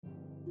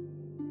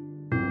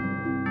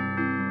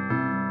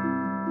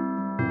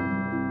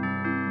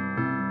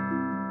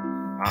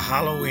A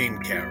Halloween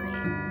Carol,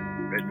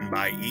 written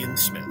by Ian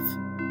Smith.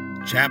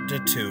 Chapter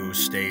 2,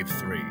 Stave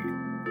 3.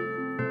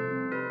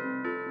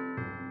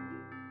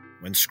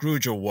 When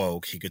Scrooge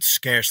awoke, he could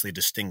scarcely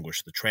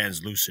distinguish the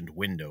translucent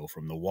window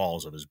from the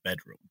walls of his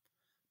bedroom,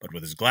 but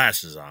with his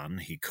glasses on,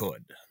 he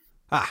could.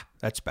 Ah,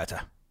 that's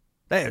better.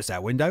 There's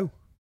that window.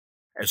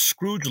 As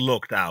Scrooge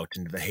looked out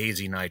into the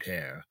hazy night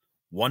air,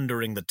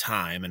 wondering the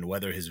time and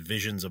whether his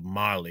visions of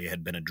Marley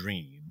had been a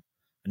dream,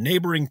 a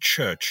neighboring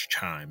church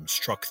chime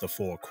struck the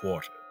 4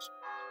 quarters.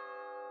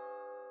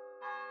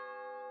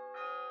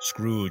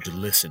 Scrooge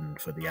listened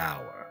for the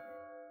hour.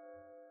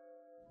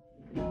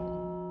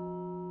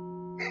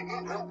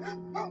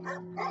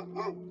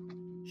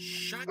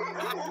 Shut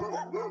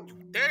up, you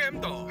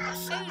damn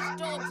dogs! Whose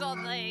dogs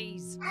are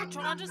these? We're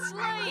trying to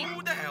sleep.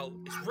 Who the hell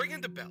is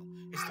ringing the bell?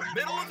 It's the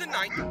middle of the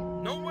night.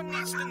 No one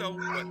needs to know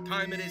what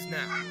time it is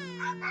now.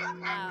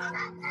 Oh,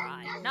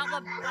 right. Now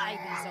the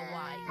baby's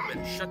away. You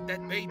better shut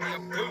that baby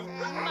up, too.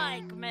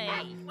 Make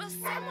me. Will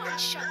someone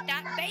shut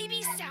that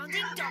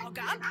baby-sounding dog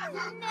up?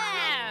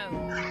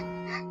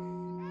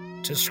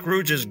 No. To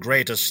Scrooge's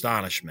great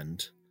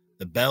astonishment,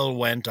 the bell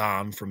went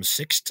on from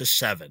 6 to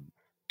 7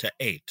 to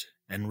 8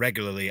 and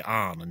regularly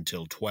on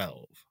until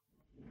 12.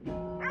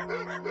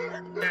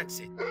 That's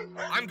it.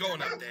 I'm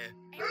going up there.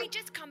 And we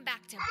just come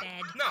back to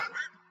bed. No,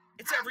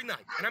 it's every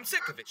night, and I'm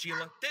sick of it,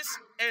 Sheila. This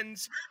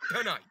ends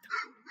tonight.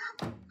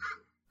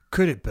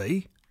 Could it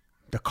be?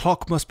 The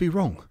clock must be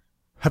wrong.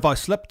 Have I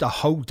slept a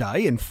whole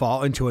day and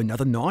far into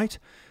another night?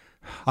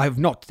 I have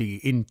not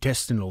the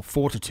intestinal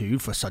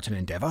fortitude for such an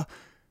endeavour.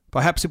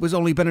 Perhaps it was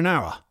only been an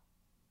hour.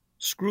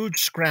 Scrooge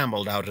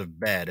scrambled out of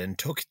bed and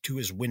took to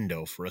his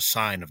window for a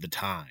sign of the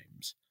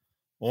times.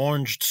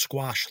 Oranged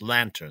squash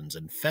lanterns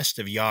and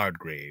festive yard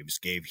graves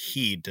gave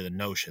heed to the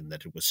notion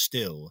that it was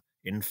still,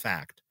 in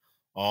fact,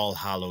 All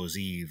Hallows'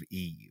 Eve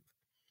Eve.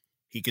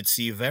 He could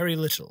see very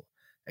little,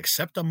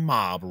 except a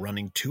mob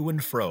running to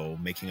and fro,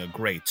 making a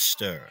great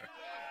stir.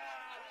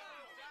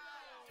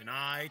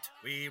 Tonight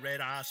we rid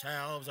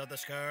ourselves of the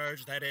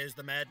scourge that is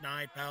the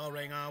midnight bell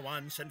ringer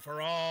once and for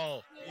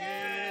all.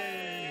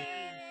 Yay!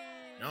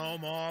 No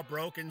more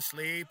broken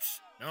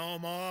sleeps, no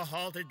more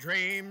halted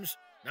dreams,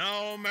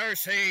 no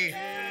mercy.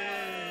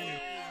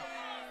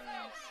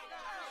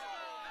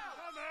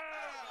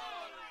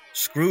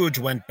 Scrooge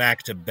went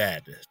back to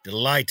bed,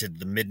 delighted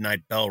the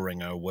midnight bell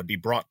ringer would be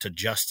brought to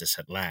justice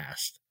at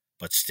last.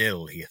 But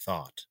still he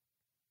thought,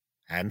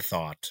 and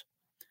thought,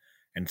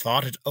 and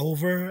thought it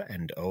over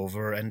and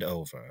over and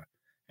over,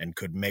 and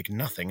could make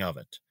nothing of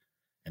it.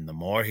 And the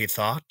more he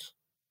thought,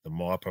 the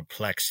more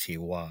perplexed he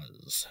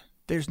was.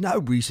 There's no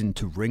reason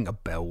to ring a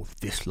bell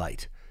this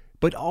late.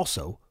 But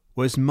also,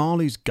 was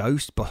Marley's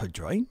ghost but a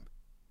dream?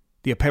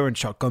 The apparent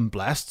shotgun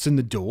blasts in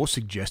the door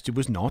suggest it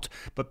was not,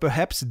 but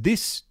perhaps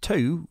this,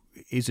 too,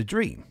 is a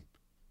dream.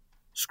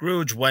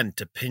 Scrooge went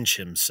to pinch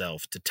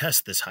himself to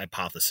test this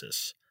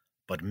hypothesis,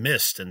 but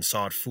missed and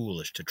saw it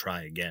foolish to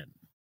try again.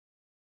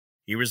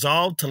 He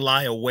resolved to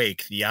lie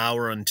awake the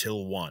hour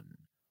until 1,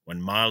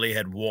 when Marley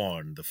had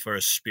warned the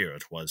first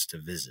spirit was to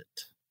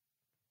visit.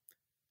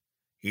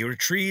 He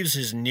retrieves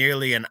his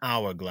nearly an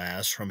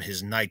hourglass from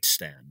his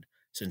nightstand,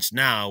 since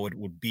now it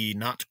would be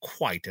not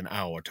quite an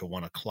hour to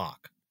 1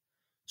 o'clock.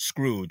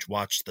 Scrooge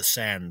watched the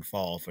sand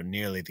fall for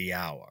nearly the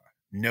hour,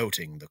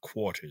 noting the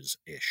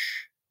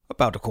quarters-ish.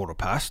 About 1/4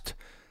 past.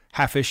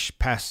 Half-ish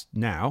past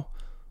now.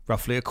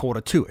 Roughly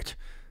 1/4 to it.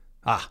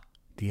 Ah,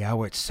 the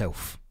hour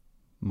itself,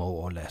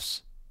 more or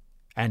less.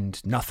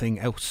 And nothing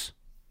else.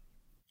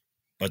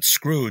 But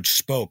Scrooge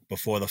spoke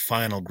before the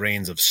final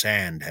grains of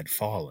sand had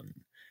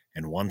fallen,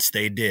 and once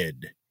they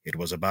did, it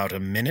was about a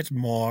minute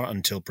more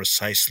until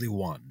precisely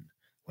 1,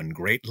 when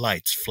great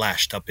lights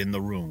flashed up in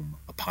the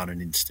room upon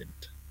an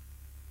instant.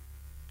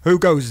 Who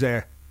goes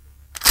there?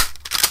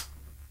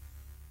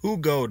 Who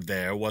goed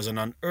there was an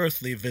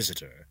unearthly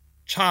visitor,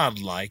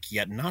 childlike,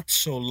 yet not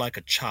so like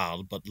a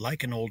child, but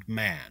like an old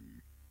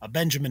man, a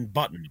Benjamin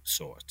Button of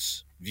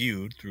sorts,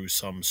 viewed through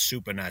some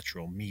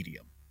supernatural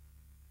medium.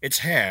 Its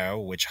hair,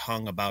 which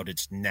hung about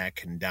its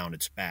neck and down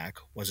its back,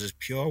 was as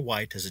pure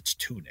white as its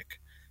tunic,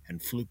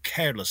 and flew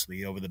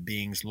carelessly over the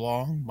being's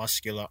long,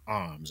 muscular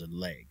arms and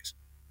legs.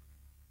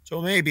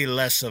 So maybe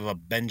less of a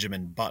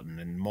Benjamin Button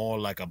and more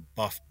like a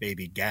buff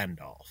baby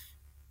Gandalf.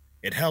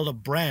 It held a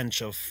branch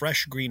of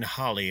fresh green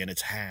holly in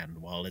its hand,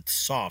 while its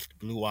soft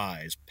blue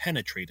eyes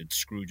penetrated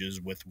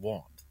Scrooge's with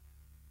warmth.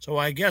 So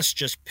I guess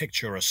just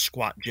picture a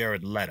squat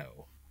Jared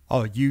Leto.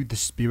 Are you the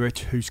spirit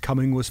whose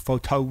coming was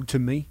foretold to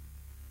me?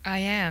 I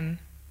am.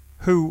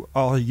 Who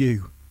are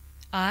you?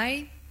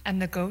 I am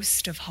the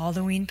ghost of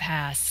Halloween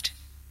past.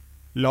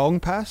 Long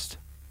past?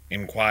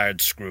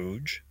 Inquired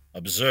Scrooge,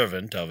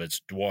 observant of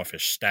its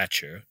dwarfish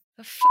stature.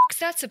 The fuck's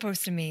that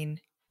supposed to mean?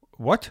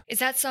 What? Is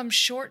that some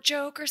short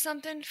joke or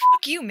something?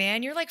 Fuck you,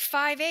 man. You're like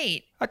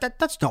 5'8".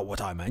 That's not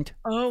what I meant.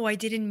 Oh, I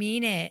didn't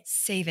mean it.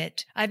 Save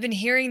it. I've been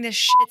hearing this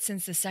shit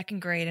since the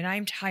 2nd grade, and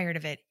I'm tired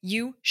of it.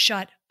 You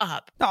shut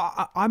up. No,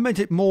 I meant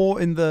it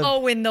more in the...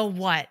 Oh, in the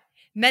what?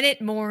 Meant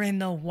it more in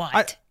the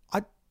what?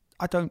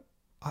 I don't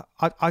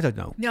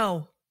know.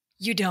 No,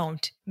 You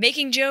don't.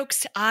 Making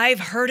jokes, I've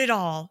heard it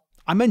all.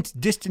 I meant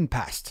distant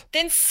past.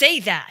 Then say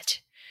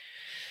that.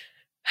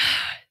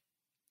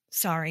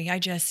 Sorry,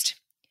 you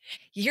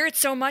hear it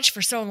so much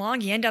for so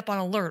long, you end up on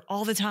alert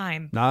all the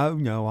time.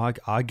 No,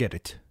 I get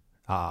it.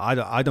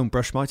 I don't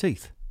brush my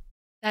teeth.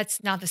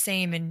 That's not the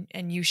same,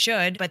 and you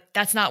should, but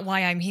that's not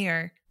why I'm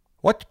here.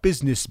 What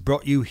business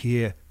brought you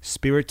here,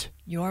 Spirit?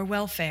 Your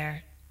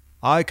welfare.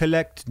 I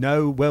collect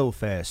no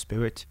welfare,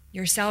 Spirit.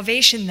 Your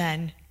salvation,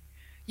 then.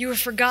 You have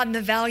forgotten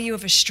the value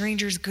of a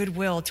stranger's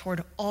goodwill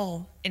toward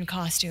all in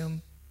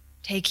costume.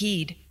 Take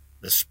heed.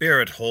 The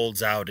spirit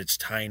holds out its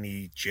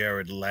tiny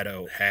Jared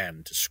Leto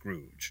hand to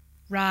Scrooge.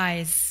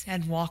 Rise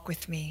and walk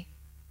with me.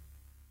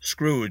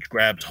 Scrooge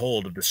grabbed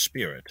hold of the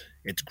spirit,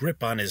 its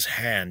grip on his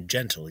hand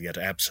gentle yet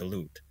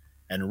absolute,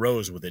 and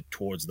rose with it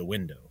towards the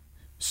window.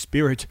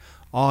 Spirit,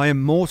 I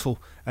am mortal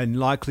and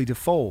likely to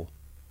fall.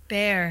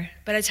 Bear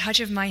but a touch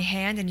of my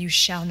hand and you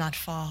shall not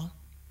fall.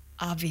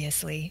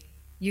 Obviously.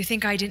 You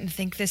think I didn't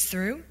think this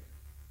through?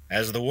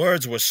 As the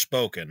words were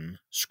spoken,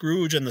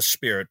 Scrooge and the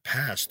spirit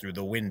passed through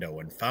the window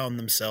and found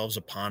themselves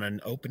upon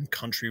an open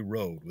country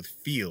road with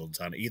fields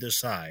on either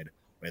side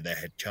where there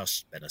had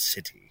just been a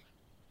city.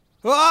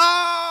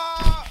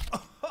 Ah!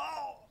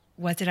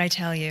 What did I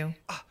tell you?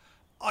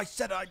 I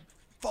said I'd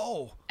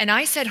fall. And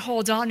I said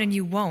hold on and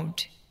you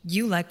won't.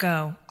 You let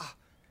go.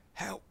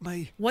 Help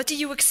me. What do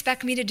you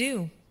expect me to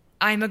do?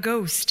 I'm a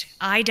ghost.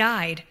 I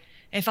died.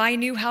 If I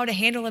knew how to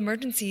handle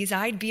emergencies,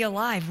 I'd be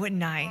alive,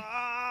 wouldn't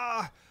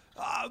I?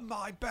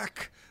 My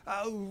back.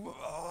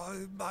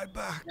 Oh, my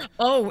back.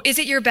 Oh, is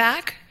it your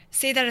back?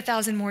 Say that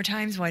 1,000 more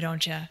times, why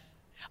don't you?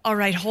 All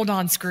right, hold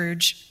on,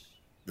 Scrooge.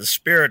 The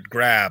spirit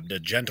grabbed a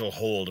gentle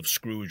hold of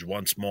Scrooge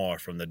once more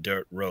from the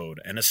dirt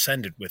road and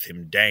ascended with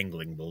him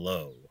dangling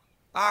below.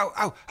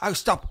 Ow,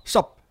 stop.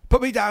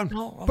 Put me down.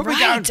 Oh, put me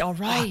down. All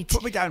right.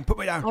 Put me down.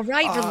 All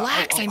right,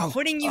 relax. I'm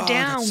putting you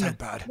down. That's so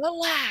bad.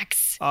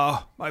 Relax.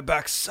 Oh, my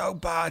back's so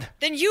bad.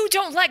 Then you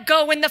don't let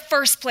go in the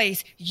first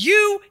place.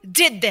 You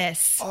did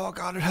this. Oh,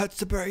 God, it hurts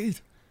to breathe.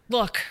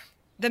 Look,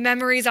 the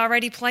memory's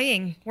already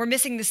playing. We're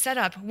missing the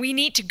setup. We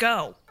need to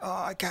go. Oh,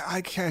 I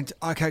can't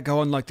go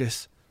on like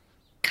this.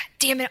 God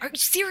damn it. Are you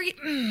serious?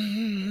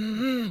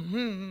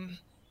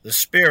 The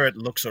spirit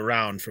looks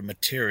around for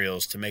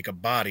materials to make a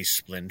body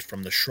splint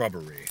from the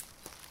shrubbery.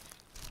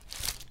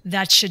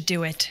 That should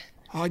do it.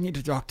 I need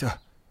a doctor.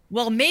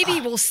 Well,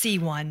 maybe we'll see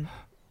one.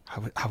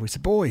 I was a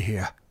boy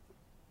here.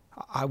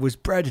 I was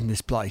bred in this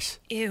place.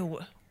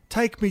 Ew.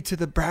 Take me to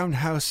the brown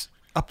house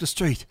up the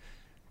street.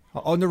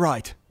 On the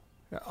right.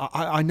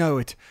 I know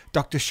it.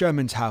 Dr.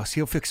 Sherman's house.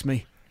 He'll fix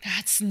me.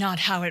 That's not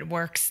how it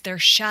works. They're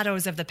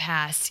shadows of the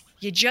past.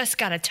 You just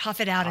gotta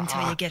tough it out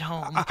until you get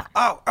home.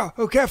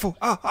 Careful.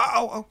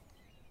 Oh.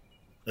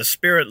 The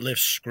spirit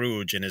lifts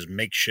Scrooge in his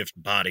makeshift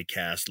body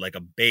cast like a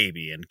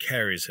baby and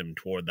carries him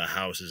toward the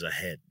houses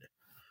ahead.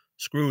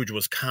 Scrooge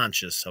was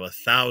conscious of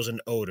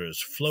 1,000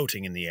 odors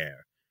floating in the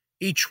air,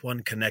 each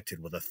one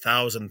connected with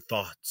 1,000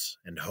 thoughts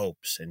and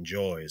hopes and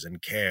joys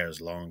and cares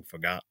long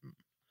forgotten.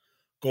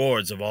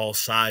 Gourds of all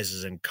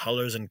sizes and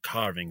colors and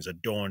carvings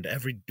adorned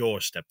every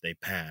doorstep they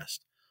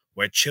passed,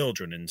 where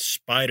children in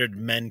spidered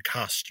men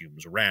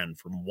costumes ran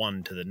from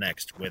one to the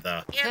next with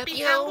a Happy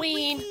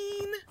Halloween!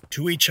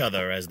 to each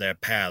other as their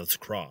paths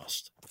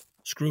crossed.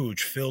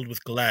 Scrooge filled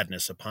with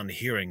gladness upon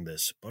hearing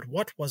this, but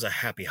what was a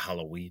happy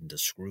Halloween to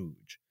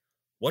Scrooge?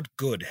 What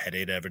good had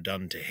it ever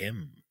done to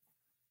him?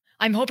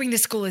 I'm hoping the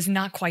school is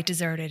not quite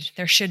deserted.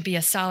 There should be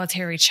a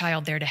solitary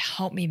child there to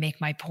help me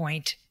make my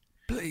point.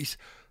 Please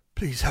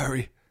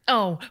hurry.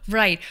 Oh,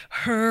 right.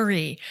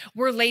 Hurry.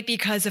 We're late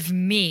because of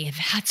me.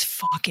 That's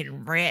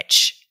fucking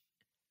rich.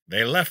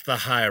 They left the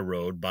high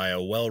road by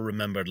a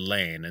well-remembered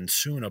lane and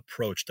soon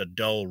approached a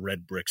dull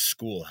red-brick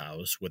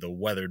schoolhouse with a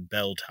weathered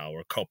bell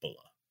tower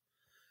cupola.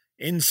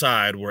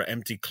 Inside were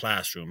empty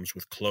classrooms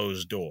with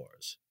closed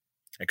doors,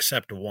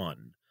 except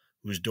one,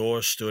 whose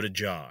door stood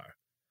ajar,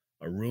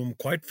 a room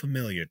quite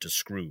familiar to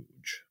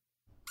Scrooge.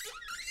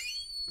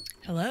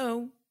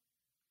 Hello?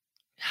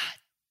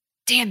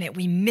 Damn it,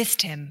 we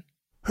missed him.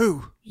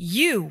 Who?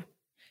 You.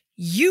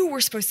 You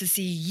were supposed to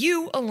see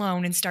you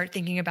alone and start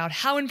thinking about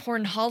how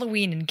important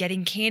Halloween and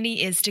getting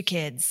candy is to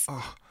kids.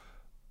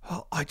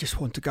 Oh, I just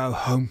want to go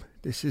home.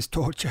 This is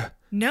torture.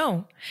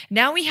 No.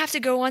 Now we have to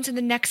go on to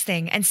the next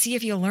thing and see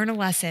if you'll learn a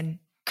lesson.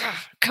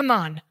 Come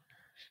on.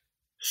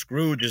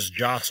 Scrooge is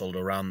jostled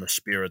around the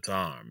spirit's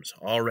arms,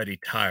 already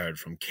tired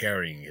from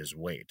carrying his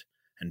weight,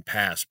 and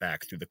pass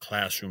back through the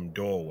classroom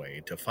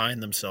doorway to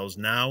find themselves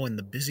now in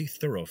the busy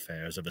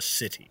thoroughfares of a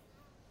city.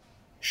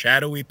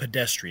 Shadowy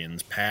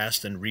pedestrians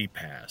passed and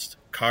repassed,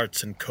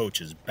 carts and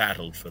coaches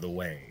battled for the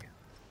way.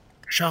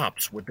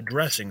 Shops with the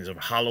dressings of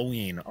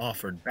Halloween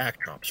offered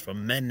backdrops for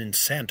men in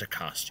Santa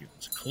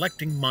costumes,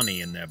 collecting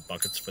money in their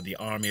buckets for the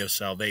Army of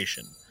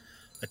Salvation,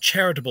 a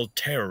charitable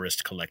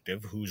terrorist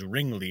collective whose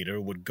ringleader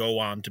would go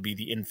on to be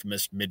the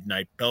infamous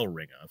Midnight Bell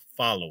Ringer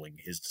following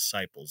his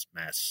disciples'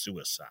 mass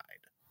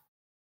suicide.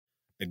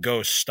 The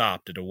ghost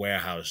stopped at a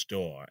warehouse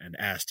door and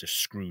asked if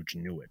Scrooge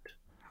knew it.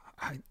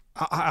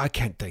 I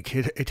can't think.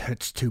 It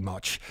hurts too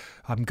much.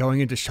 I'm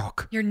going into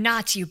shock. You're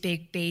not, you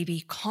big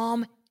baby.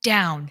 Calm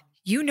down.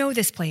 You know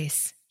this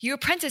place. You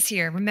apprentice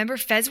here. Remember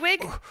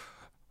Fezwig?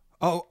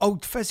 Oh,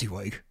 old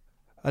Fezziwig.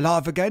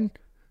 Alive again?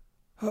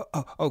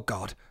 Oh,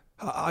 God.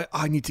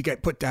 I need to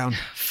get put down.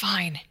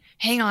 Fine.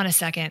 Hang on a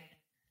second.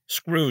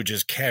 Scrooge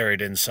is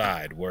carried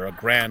inside where a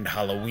grand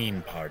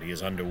Halloween party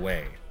is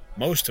underway,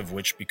 most of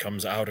which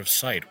becomes out of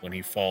sight when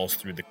he falls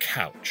through the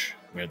couch,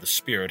 where the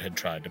spirit had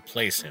tried to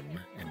place him,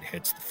 and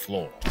hits the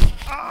floor.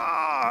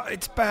 Ah,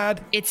 it's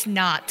bad. It's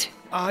not.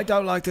 I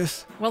don't like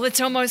this. Well,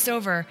 it's almost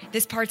over.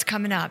 This part's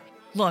coming up.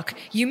 Look,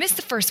 you missed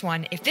the first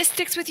one. If this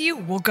sticks with you,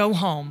 we'll go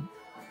home.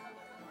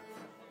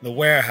 The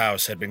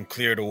warehouse had been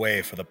cleared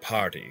away for the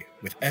party,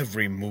 with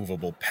every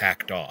movable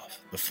packed off,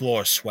 the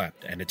floor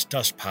swept, and its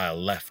dust pile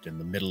left in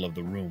the middle of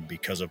the room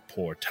because of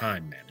poor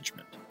time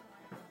management.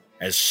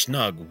 As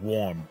snug,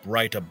 warm,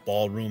 bright a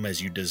ballroom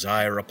as you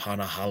desire upon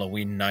a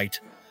Halloween night,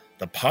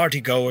 the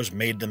partygoers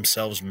made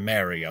themselves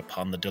merry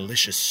upon the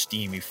delicious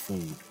steamy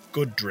food,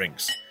 good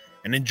drinks,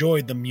 and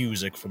enjoyed the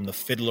music from the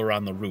fiddler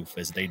on the roof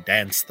as they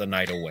danced the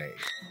night away.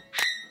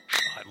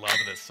 Oh, I love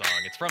this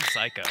song. It's from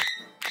Psycho.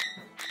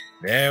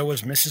 There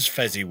was Mrs.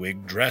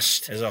 Fezziwig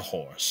dressed as a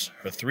horse,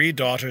 her 3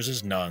 daughters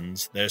as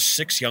nuns, their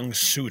 6 young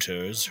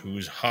suitors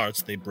whose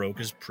hearts they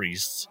broke as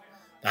priests,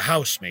 the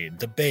housemaid,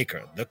 the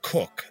baker, the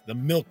cook, the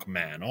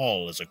milkman,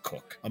 all as a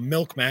cook, a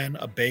milkman,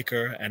 a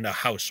baker, and a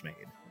housemaid.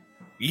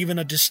 Even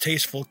a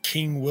distasteful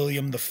King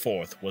William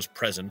IV was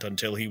present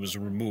until he was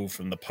removed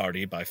from the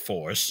party by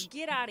force.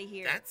 Get out of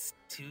here. That's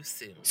too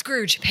soon.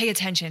 Scrooge, pay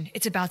attention.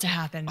 It's about to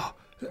happen.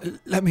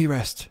 Let me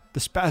rest. The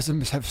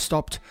spasms have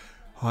stopped.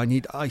 I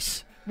need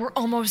ice. We're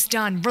almost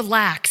done.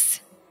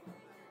 Relax.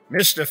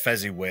 Mr.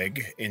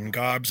 Fezziwig, in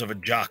garbs of a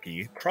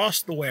jockey,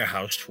 crossed the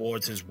warehouse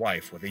towards his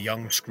wife with a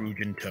young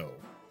Scrooge in tow,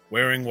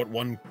 wearing what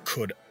one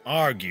could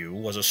argue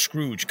was a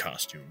Scrooge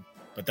costume,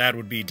 but that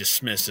would be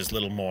dismissed as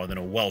little more than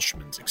a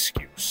Welshman's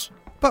excuse.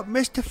 But,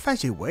 Mr.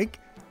 Fezziwig,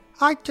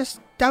 I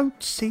just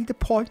don't see the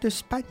point of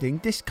spending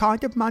this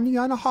kind of money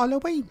on a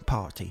Halloween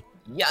party.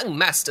 Young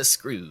Master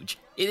Scrooge,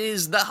 it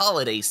is the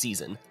holiday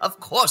season. Of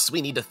course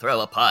we need to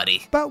throw a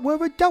party. But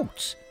we're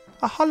adults.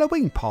 A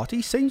Halloween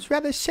party seems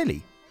rather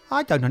silly.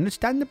 I don't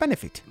understand the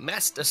benefit.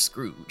 Master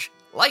Scrooge,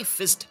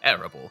 life is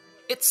terrible.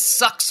 It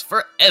sucks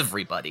for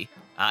everybody.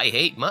 I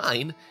hate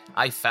mine.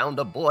 I found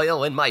a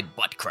boil in my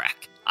butt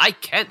crack. I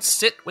can't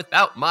sit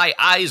without my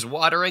eyes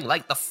watering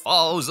like the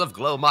falls of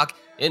Glomok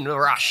in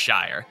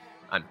Rossshire.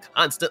 I'm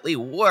constantly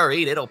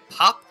worried it'll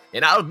pop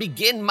and I'll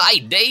begin my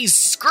days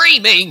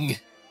screaming.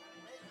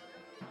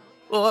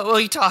 What are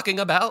you talking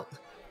about?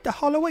 The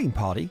Halloween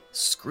party?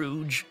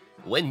 Scrooge,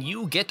 when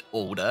you get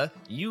older,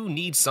 you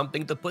need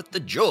something to put the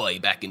joy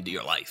back into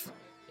your life.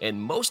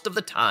 And most of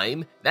the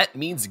time, that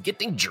means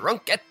getting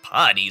drunk at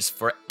parties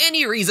for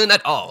any reason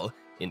at all,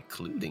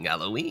 including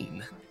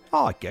Halloween.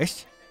 I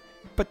guess.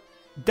 But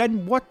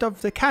then what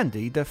of the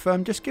candy the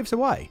firm just gives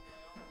away?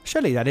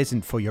 Surely that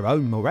isn't for your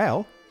own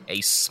morale.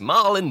 A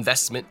small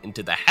investment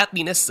into the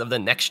happiness of the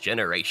next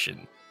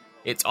generation.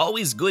 It's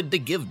always good to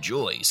give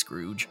joy,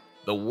 Scrooge.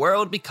 The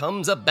world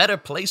becomes a better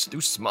place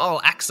through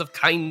small acts of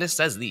kindness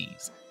as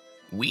these.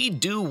 We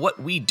do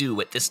what we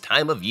do at this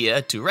time of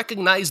year to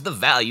recognize the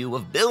value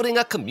of building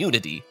a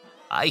community.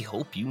 I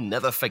hope you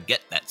never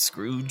forget that,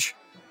 Scrooge.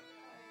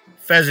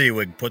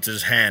 Fezziwig puts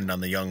his hand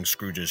on the young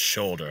Scrooge's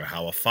shoulder,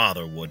 how a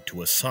father would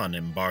to a son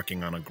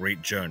embarking on a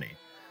great journey,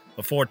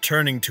 before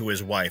turning to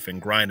his wife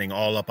and grinding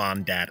all up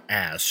on dat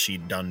ass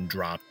she'd done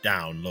dropped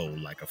down low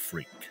like a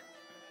freak.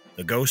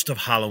 The ghost of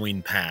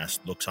Halloween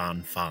past looks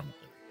on fondly.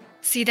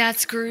 See that,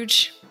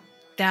 Scrooge?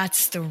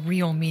 That's the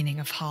real meaning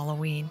of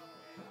Halloween.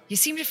 You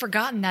seem to have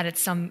forgotten that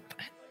it's some...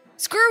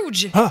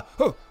 Scrooge!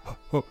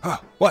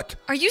 What?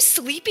 Are you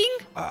sleeping?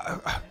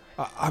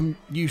 I'm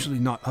usually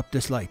not up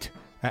this late.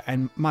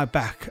 And my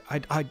back,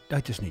 I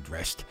just need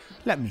rest.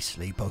 Let me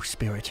sleep, oh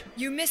spirit.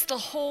 You missed the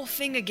whole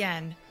thing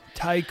again.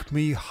 Take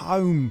me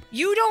home.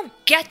 You don't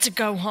get to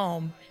go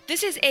home.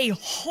 This is a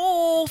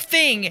whole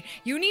thing.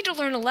 You need to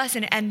learn a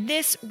lesson, and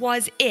this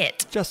was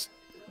it.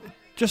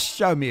 Just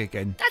show me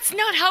again. That's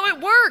not how it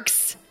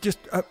works.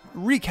 Just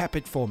recap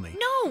it for me.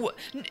 No,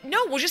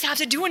 we'll just have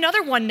to do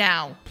another one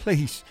now.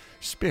 Please,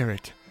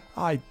 spirit,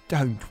 I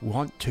don't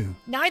want to.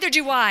 Neither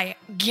do I.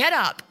 Get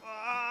up.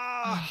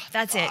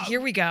 That's it. Here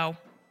we go.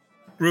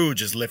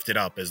 Scrooge is lifted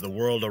up as the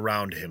world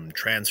around him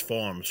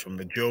transforms from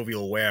the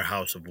jovial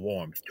warehouse of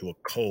warmth to a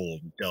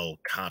cold, dull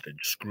cottage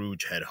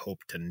Scrooge had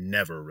hoped to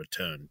never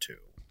return to.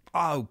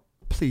 Oh,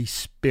 please,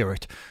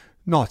 spirit,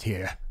 not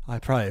here, I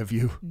pray of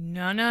you.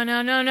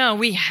 No.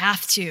 We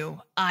have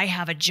to. I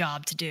have a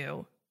job to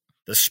do.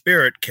 The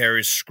spirit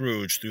carries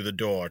Scrooge through the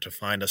door to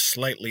find a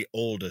slightly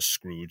older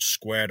Scrooge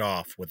squared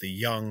off with a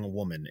young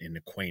woman in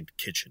a quaint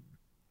kitchen.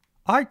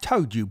 I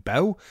told you,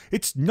 Belle,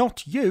 it's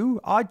not you.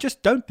 I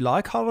just don't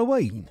like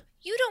Halloween.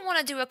 You don't want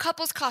to do a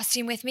couple's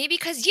costume with me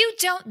because you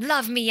don't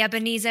love me,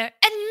 Ebenezer,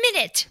 and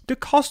admit it! The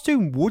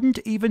costume wouldn't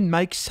even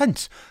make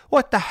sense.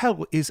 What the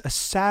hell is a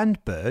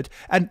sandbird,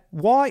 and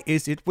why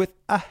is it with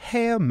a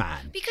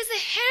hairman? Because the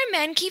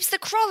hairman keeps the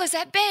crawlers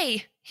at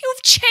bay.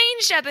 You've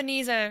changed,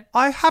 Ebenezer.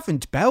 I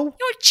haven't, Belle.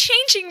 You're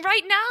changing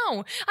right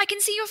now. I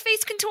can see your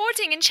face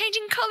contorting and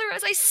changing color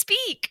as I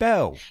speak.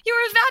 Belle. You're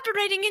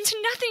evaporating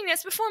into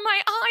nothingness before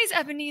my eyes,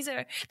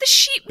 Ebenezer. The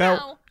sheep Belle,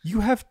 now. you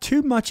have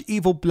too much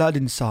evil blood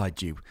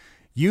inside you.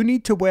 You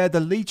need to wear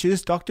the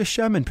leeches Dr.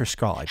 Sherman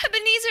prescribed.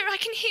 Ebenezer, I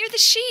can hear the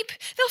sheep.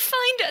 They'll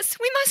find us.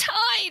 We must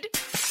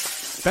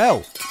hide.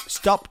 Belle,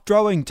 stop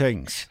throwing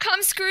things.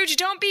 Come, Scrooge,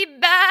 don't be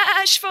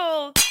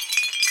bashful.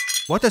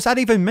 What does that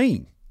even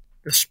mean?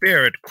 The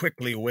spirit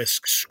quickly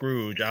whisks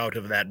Scrooge out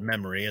of that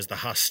memory as the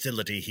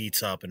hostility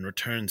heats up and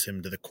returns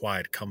him to the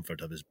quiet comfort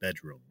of his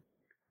bedroom.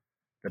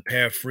 The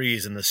pair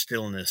freeze in the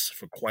stillness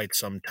for quite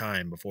some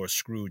time before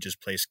Scrooge is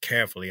placed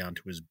carefully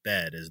onto his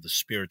bed as the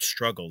spirit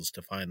struggles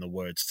to find the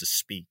words to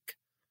speak.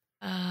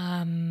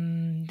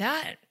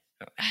 That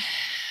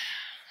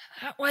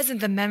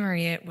wasn't the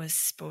memory it was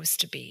supposed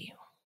to be.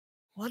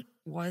 What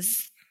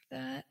was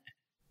that?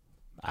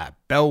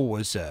 Belle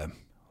was a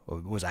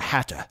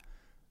hatter.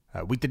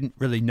 We didn't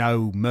really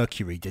know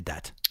Mercury did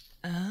that.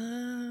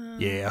 Oh.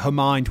 Yeah, her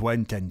mind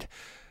went and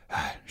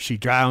she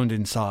drowned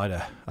inside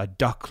a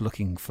duck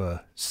looking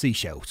for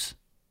seashells.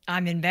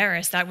 I'm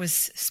embarrassed. That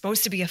was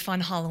supposed to be a fun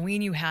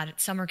Halloween you had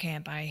at summer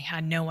camp. I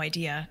had no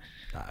idea.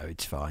 No,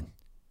 it's fine.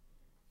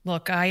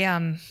 Look,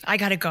 I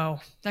gotta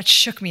go. That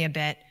shook me a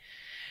bit.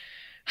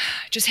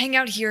 Just hang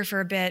out here for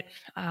a bit.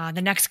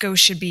 The next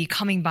ghost should be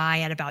coming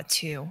by at about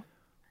 2.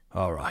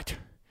 All right.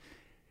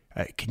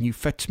 Can you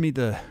fetch me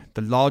the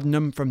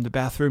laudanum from the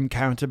bathroom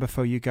counter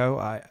before you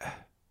go?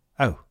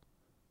 Oh.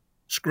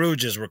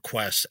 Scrooge's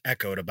request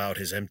echoed about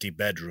his empty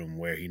bedroom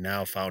where he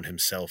now found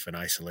himself in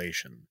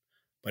isolation,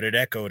 but it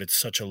echoed at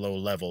such a low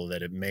level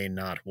that it may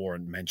not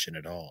warrant mention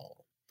at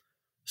all.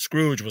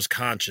 Scrooge was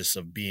conscious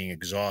of being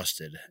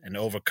exhausted and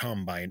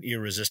overcome by an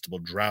irresistible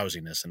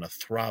drowsiness and a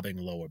throbbing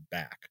lower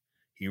back.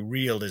 He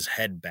reeled his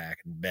head back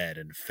in bed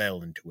and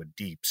fell into a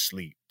deep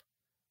sleep.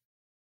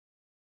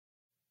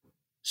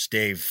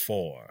 Stave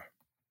 4.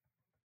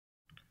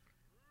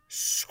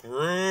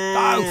 Scrooge!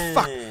 Oh,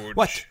 fuck!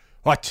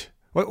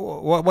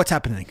 What's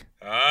happening?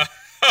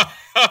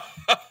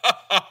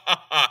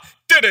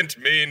 Didn't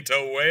mean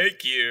to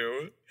wake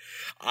you.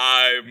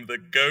 I'm the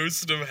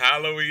ghost of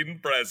Halloween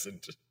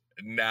present.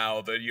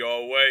 Now that you're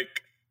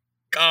awake,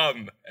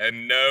 come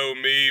and know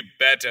me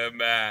better,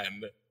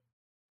 man.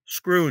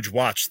 Scrooge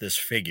watched this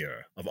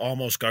figure, of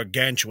almost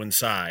gargantuan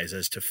size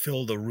as to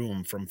fill the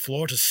room from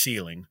floor to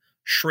ceiling,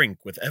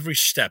 shrink with every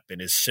step in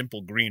his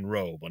simple green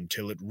robe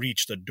until it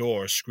reached a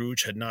door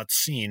Scrooge had not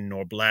seen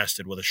nor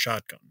blasted with a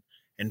shotgun,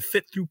 and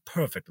fit through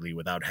perfectly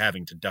without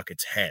having to duck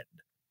its head.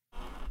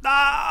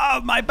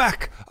 Ah, my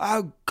back!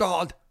 Oh,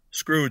 God!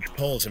 Scrooge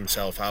pulls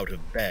himself out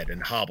of bed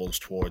and hobbles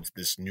towards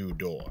this new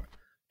door,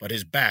 but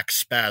his back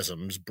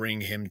spasms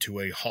bring him to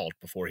a halt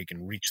before he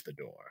can reach the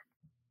door.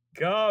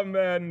 Come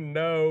and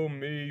know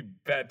me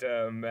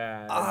better,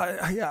 man.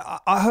 Yeah,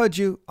 I heard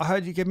you.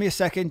 Give me a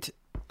second.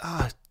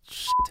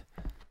 Shit.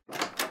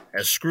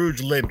 As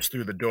Scrooge limps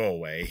through the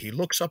doorway, he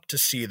looks up to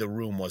see the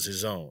room was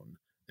his own.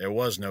 There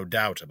was no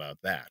doubt about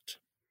that.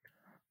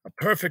 A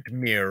perfect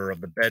mirror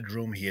of the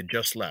bedroom he had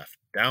just left,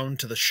 down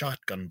to the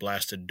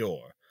shotgun-blasted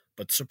door,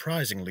 but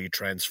surprisingly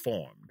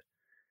transformed.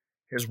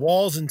 His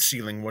walls and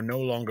ceiling were no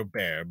longer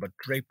bare, but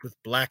draped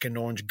with black and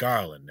orange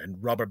garland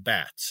and rubber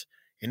bats.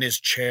 In his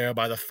chair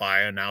by the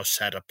fire now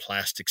sat a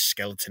plastic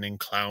skeleton in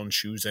clown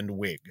shoes and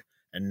wig,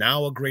 and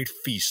now a great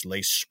feast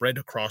lay spread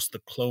across the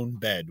clone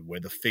bed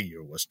where the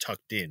figure was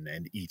tucked in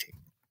and eating.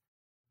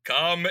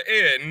 Come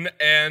in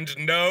and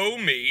know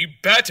me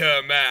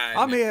better, man.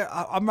 I'm here.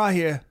 I'm right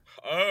here.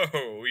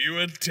 Oh, you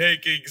were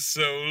taking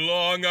so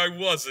long I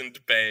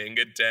wasn't paying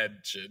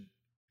attention.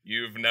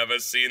 You've never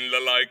seen the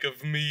like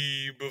of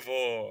me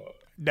before.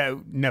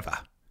 No, never.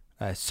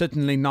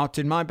 Certainly not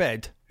in my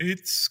bed.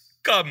 It's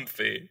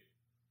comfy.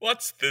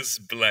 What's this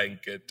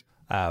blanket?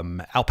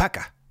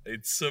 Alpaca.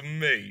 It's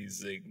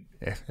amazing.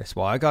 Yeah, that's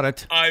why I got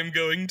it. I'm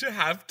going to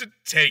have to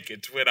take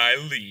it when I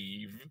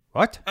leave.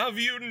 What? Have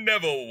you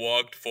never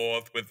walked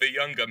forth with the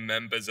younger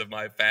members of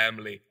my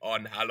family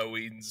on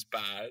Halloween's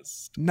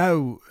past?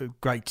 No,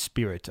 Great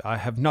Spirit. I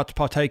have not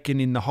partaken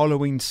in the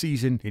Halloween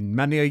season in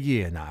many a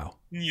year now.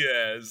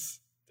 Yes,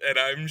 and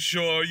I'm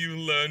sure you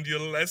learned your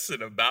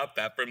lesson about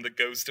that from the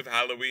ghost of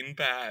Halloween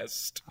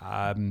past.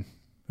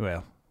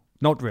 Well,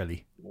 not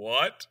really.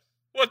 What?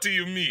 What do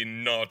you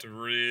mean, not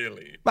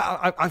really?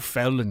 Well, I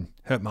fell and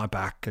hurt my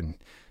back, and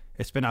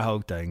it's been a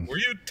whole thing. Were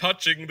you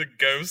touching the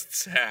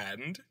ghost's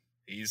hand?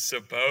 He's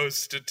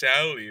supposed to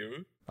tell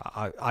you.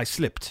 I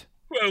slipped.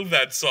 Well,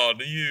 that's on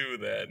you,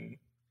 then.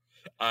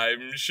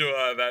 I'm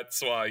sure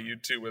that's why you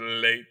two were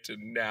late,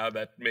 and now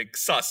that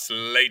makes us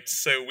late,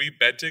 so we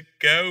better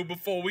go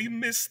before we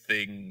miss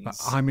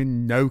things. I'm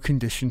in no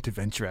condition to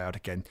venture out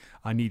again.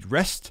 I need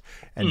rest,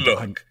 and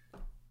Look,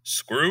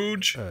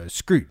 Scrooge?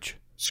 Scrooge.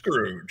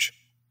 Scrooge.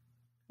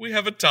 We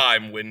have a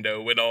time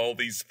window when all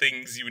these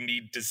things you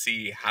need to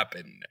see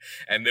happen.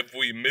 And if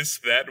we miss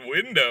that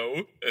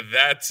window,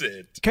 that's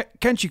it.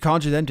 Can't you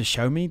conjure them to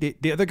show me?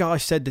 The other guy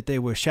said that they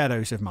were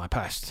shadows of my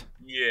past.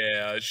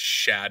 Yeah,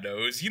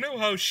 shadows. You know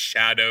how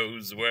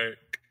shadows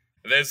work?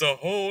 There's a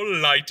whole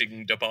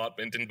lighting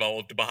department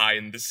involved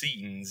behind the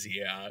scenes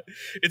here.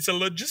 It's a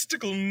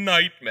logistical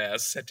nightmare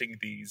setting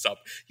these up.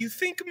 You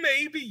think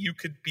maybe you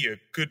could be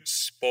a good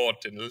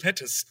sport and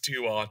let us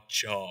do our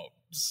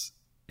jobs?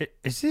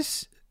 Is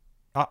this...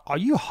 Are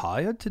you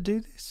hired to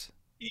do this?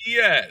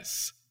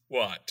 Yes.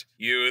 What?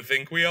 You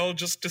think we all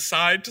just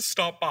decide to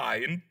stop by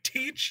and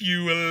teach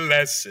you a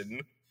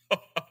lesson?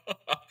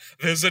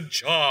 There's a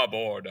job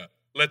order.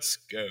 Let's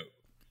go.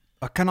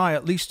 Can I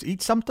at least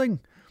eat something?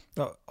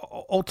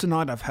 All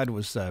tonight I've had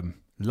was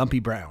lumpy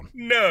brown.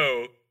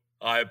 No,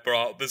 I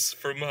brought this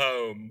from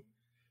home.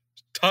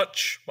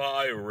 Touch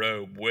my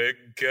robe, we're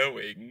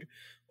going.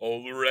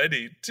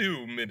 Already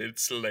 2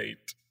 minutes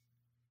late.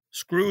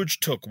 Scrooge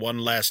took one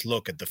last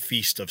look at the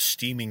feast of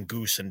steaming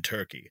goose and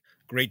turkey,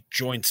 great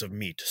joints of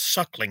meat,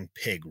 suckling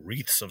pig,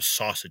 wreaths of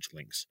sausage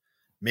links,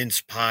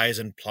 mince pies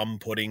and plum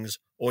puddings,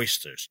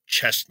 oysters,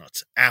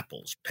 chestnuts,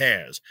 apples,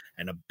 pears,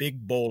 and a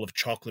big bowl of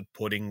chocolate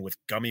pudding with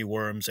gummy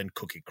worms and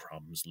cookie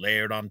crumbs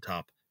layered on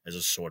top as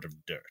a sort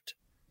of dirt.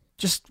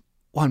 Just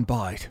one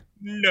bite.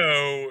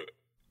 No.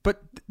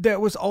 But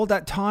there was all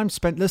that time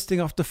spent listing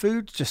off the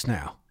foods just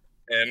now.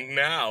 And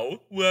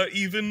now we're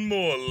even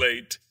more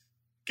late.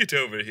 Get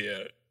over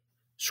here.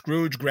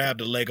 Scrooge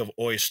grabbed a leg of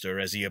oyster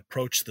as he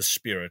approached the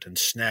spirit and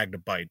snagged a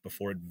bite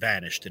before it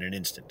vanished in an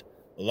instant,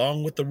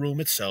 along with the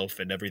room itself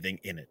and everything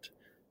in it,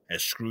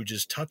 as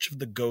Scrooge's touch of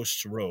the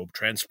ghost's robe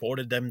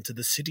transported them to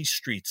the city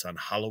streets on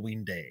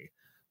Halloween Day,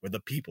 where the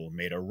people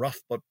made a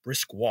rough but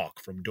brisk walk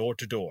from door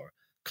to door,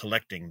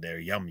 collecting their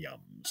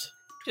yum-yums.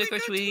 Trick or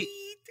treat.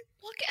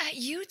 Look at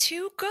you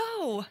two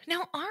go.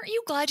 Now, aren't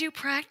you glad you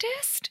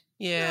practiced?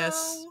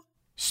 Yes. No.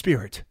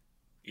 Spirit,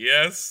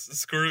 Yes,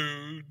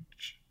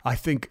 Scrooge. I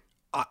think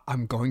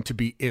I'm going to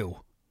be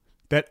ill.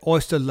 That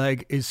oyster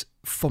leg is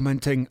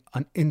fomenting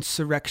an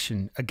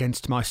insurrection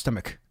against my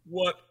stomach.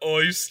 What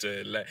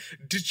oyster?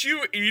 Did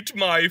you eat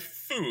my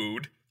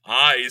food?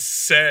 I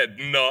said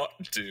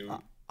not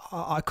to.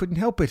 I couldn't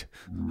help it.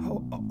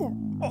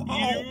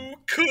 You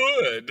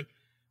could.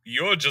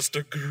 You're just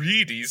a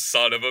greedy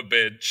son of a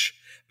bitch.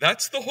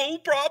 That's the whole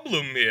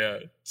problem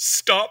here.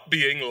 Stop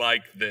being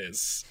like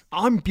this.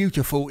 I'm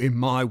beautiful in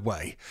my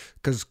way,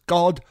 'cause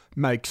God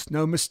makes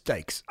no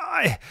mistakes.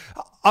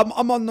 I'm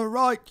on the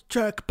right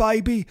track,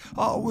 baby.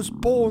 I was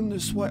born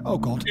this way. Oh,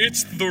 God.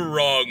 It's the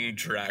wrong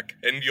track,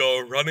 and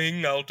you're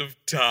running out of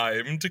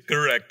time to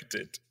correct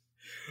it.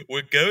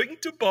 We're going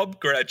to Bob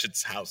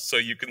Cratchit's house so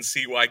you can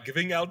see why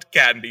giving out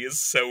candy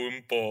is so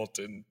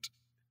important.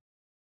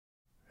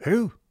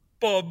 Who?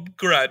 Bob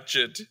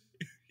Cratchit,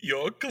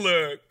 your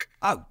clerk.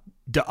 Oh,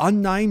 the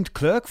unnamed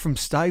clerk from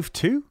Stave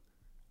 2?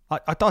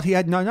 I thought he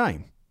had no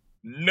name.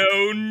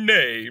 No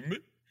name?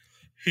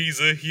 He's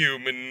a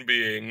human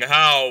being.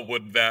 How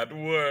would that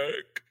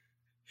work?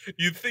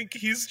 You think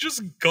he's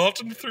just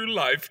gotten through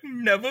life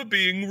never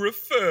being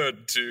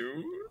referred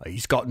to?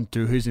 He's gotten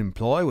through his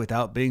employ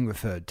without being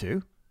referred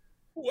to.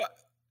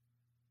 What?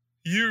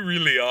 You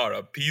really are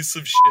a piece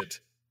of shit.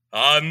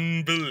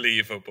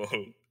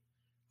 Unbelievable.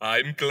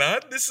 I'm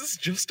glad this is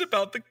just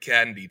about the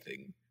candy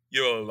thing.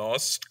 You're a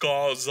lost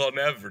cause on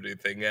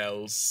everything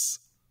else.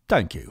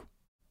 Thank you.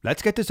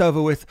 Let's get this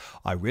over with.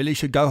 I really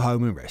should go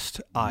home and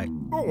rest.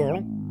 No,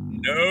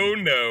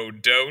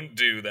 don't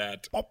do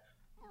that.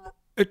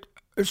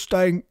 It's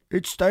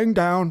staying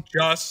down.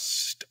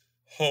 Just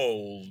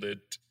hold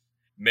it.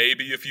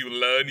 Maybe if you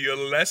learn your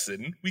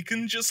lesson, we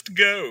can just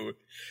go.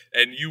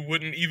 And you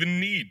wouldn't even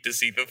need to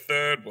see the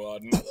third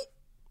one.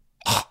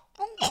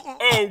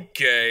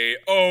 Okay,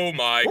 oh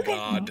my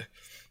God.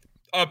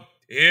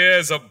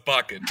 Here's a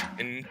bucket,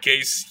 in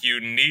case you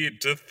need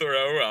to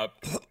throw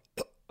up.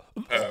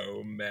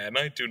 Oh man,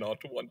 I do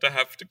not want to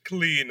have to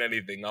clean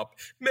anything up.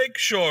 Make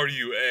sure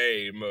you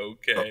aim,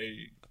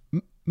 okay?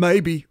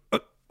 Maybe.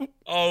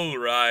 All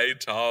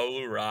right.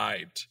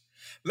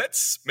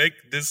 Let's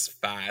make this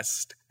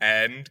fast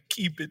and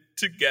keep it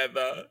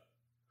together.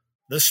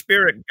 The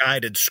spirit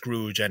guided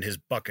Scrooge and his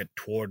bucket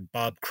toward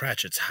Bob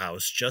Cratchit's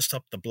house just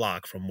up the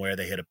block from where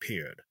they had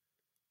appeared.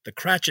 The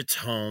Cratchit's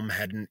home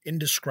had an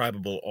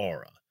indescribable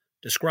aura,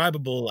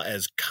 describable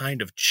as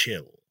kind of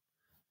chill.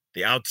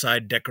 The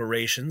outside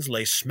decorations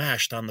lay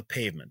smashed on the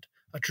pavement,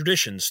 a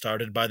tradition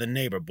started by the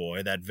neighbor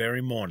boy that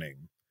very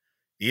morning.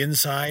 The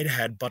inside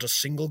had but a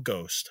single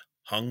ghost,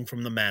 hung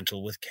from the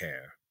mantel with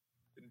care.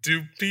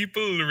 Do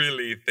people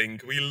really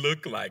think we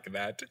look like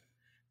that?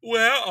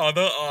 Where are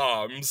the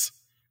arms?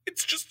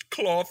 It's just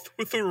cloth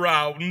with a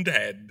round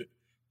head.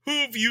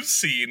 Who've you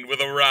seen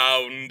with a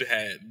round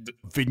head?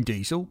 Vin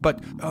Diesel,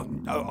 but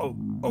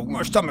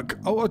my stomach.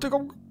 I think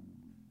I'm.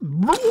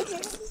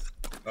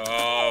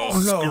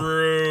 Oh, no.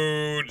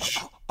 Scrooge.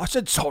 I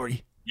said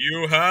sorry.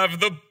 You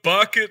have the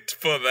bucket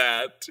for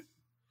that.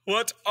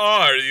 What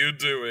are you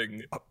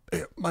doing?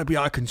 Maybe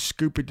I can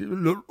scoop it.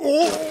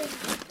 Oh!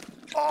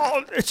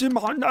 Oh, it's in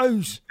my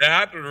nose.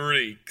 That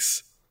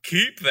reeks.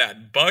 Keep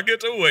that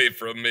bucket away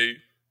from me.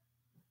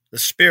 The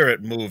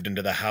spirit moved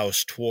into the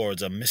house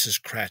towards a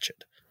Mrs.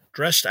 Cratchit,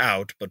 dressed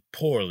out but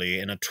poorly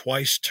in a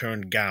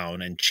twice-turned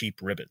gown and cheap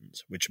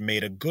ribbons, which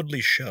made a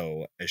goodly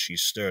show as she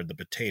stirred the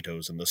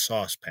potatoes in the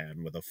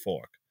saucepan with a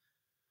fork.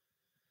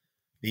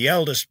 The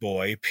eldest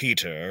boy,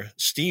 Peter,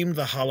 steamed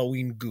the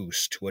Halloween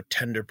goose to a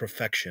tender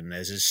perfection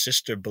as his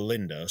sister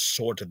Belinda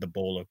sorted the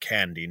bowl of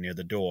candy near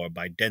the door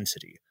by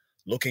density,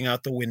 looking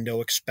out the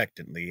window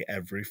expectantly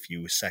every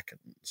few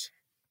seconds.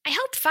 I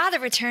hope Father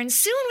returns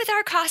soon with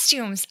our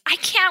costumes. I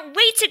can't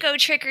wait to go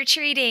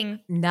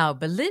trick-or-treating. Now,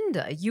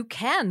 Belinda, you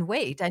can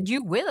wait, and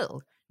you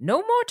will. No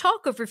more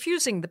talk of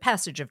refusing the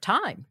passage of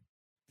time.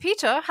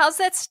 Peter, how's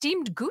that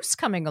steamed goose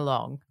coming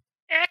along?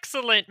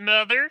 Excellent,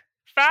 Mother.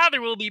 Father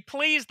will be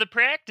pleased the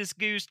practice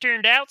goose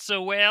turned out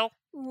so well.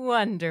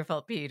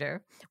 Wonderful,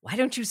 Peter. Why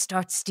don't you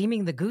start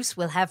steaming the goose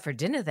we'll have for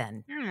dinner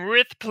then?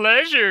 With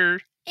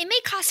pleasure. It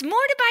may cost more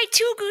to buy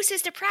 2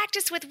 gooses to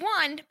practice with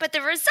one, but the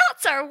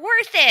results are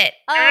worth it.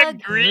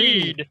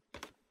 Agreed.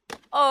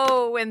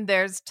 Oh, and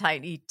there's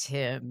Tiny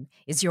Tim.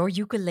 Is your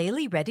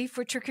ukulele ready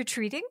for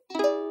trick-or-treating?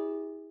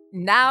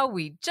 Now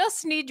we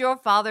just need your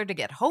father to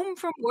get home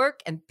from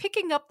work and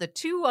picking up the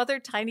 2 other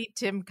Tiny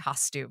Tim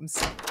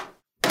costumes.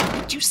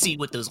 Did you see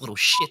what those little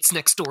shits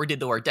next door did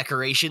to our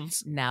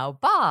decorations? Now,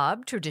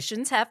 Bob,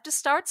 traditions have to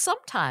start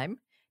sometime.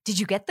 Did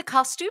you get the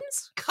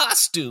costumes?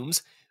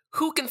 Costumes?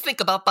 Who can think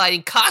about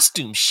buying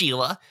costumes,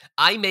 Sheila?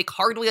 I make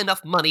hardly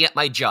enough money at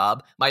my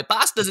job. My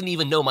boss doesn't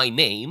even know my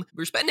name.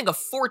 We're spending a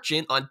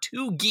fortune on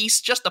 2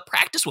 geese just to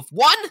practice with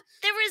one?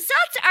 The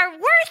results are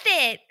worth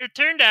it. It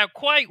turned out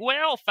quite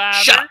well, Father.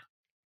 Shut up!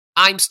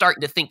 I'm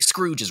starting to think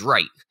Scrooge is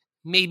right.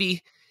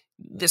 Maybe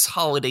this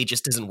holiday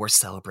just isn't worth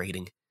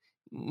celebrating.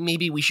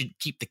 Maybe we should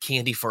keep the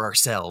candy for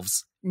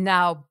ourselves.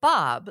 Now,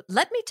 Bob,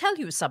 let me tell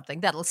you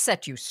something that'll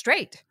set you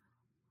straight.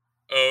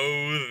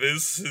 Oh,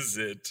 this is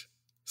it.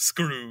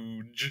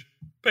 Scrooge.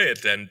 Pay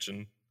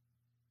attention.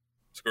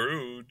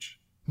 Scrooge.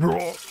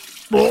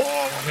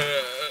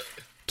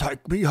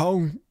 Take me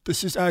home.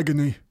 This is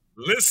agony.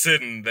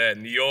 Listen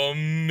then, you're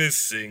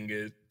missing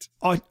it.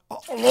 I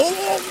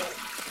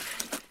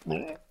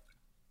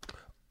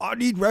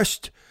need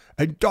rest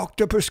and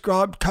doctor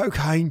prescribed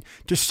cocaine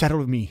to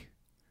settle me.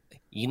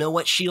 You know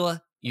what,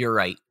 Sheila? You're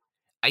right.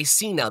 I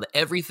see now that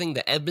everything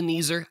that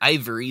Ebenezer,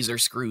 Ivories, or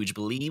Scrooge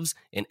believes,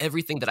 and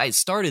everything that I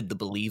started to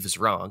believe is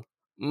wrong.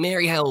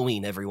 Merry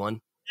Halloween,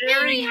 everyone.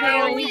 Merry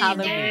Halloween,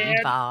 Halloween,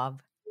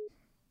 Bob.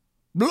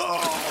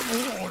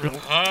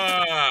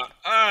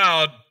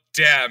 Oh,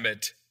 damn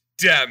it.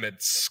 Damn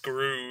it,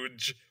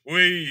 Scrooge.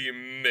 We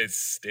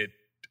missed it.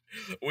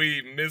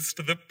 We missed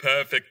the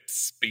perfect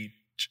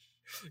speech.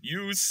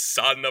 You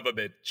son of a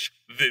bitch.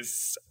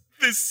 This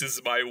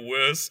is my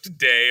worst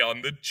day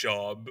on the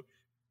job.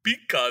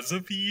 Because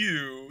of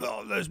you.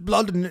 Oh, there's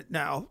blood in it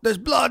now. There's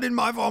blood in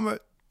my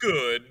vomit.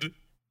 Good.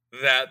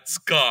 That's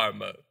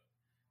karma.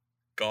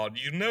 God,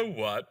 you know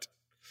what?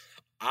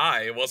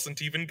 I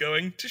wasn't even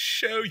going to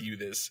show you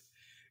this.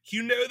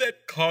 You know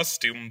that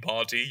costume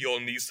party your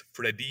niece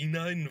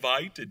Fredina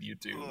invited you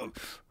to?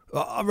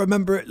 I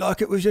remember it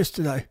like it was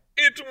yesterday.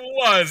 It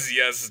was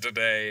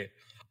yesterday.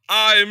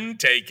 I'm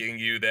taking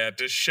you there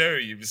to show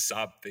you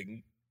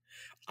something.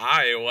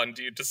 I want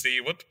you to see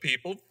what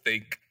people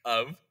think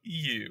of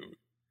you.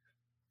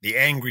 The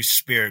angry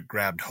spirit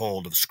grabbed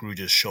hold of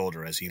Scrooge's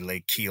shoulder as he lay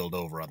keeled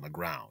over on the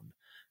ground,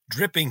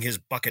 dripping his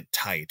bucket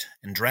tight,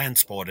 and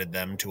transported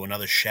them to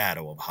another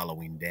shadow of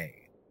Halloween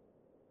Day.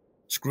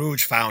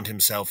 Scrooge found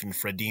himself in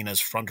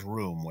Fredina's front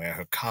room where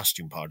her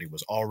costume party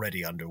was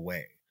already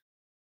underway.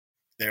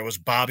 There was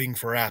bobbing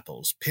for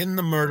apples, pin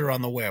the murder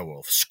on the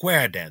werewolf,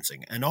 square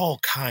dancing, and all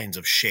kinds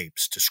of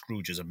shapes to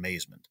Scrooge's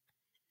amazement.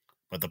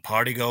 But the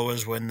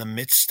partygoers were in the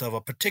midst of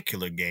a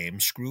particular game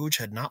Scrooge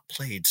had not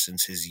played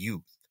since his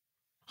youth.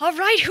 All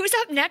right, who's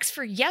up next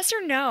for yes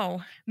or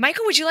no?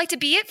 Michael, would you like to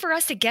be it for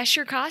us to guess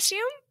your costume?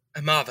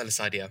 A marvelous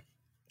idea.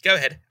 Go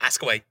ahead,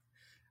 ask away.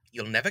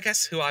 You'll never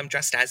guess who I'm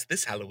dressed as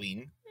this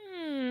Halloween.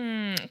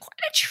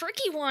 Quite a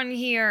tricky one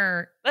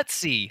here. Let's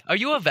see. Are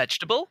you a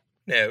vegetable?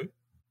 No.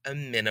 A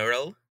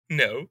mineral?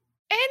 No.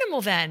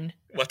 Animal, then.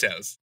 What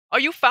else? Are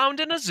you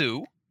found in a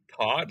zoo?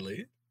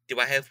 Hardly. Do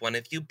I have one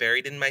of you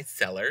buried in my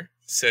cellar?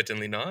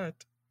 Certainly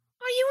not.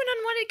 Are you an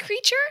unwanted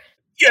creature?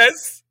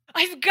 Yes!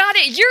 I've got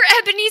it. You're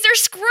Ebenezer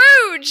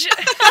Scrooge.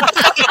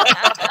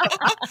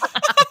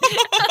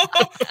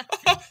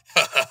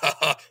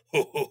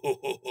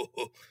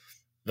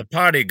 The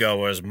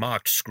partygoers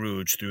mocked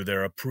Scrooge through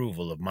their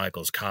approval of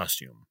Michael's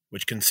costume,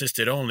 which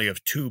consisted only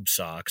of tube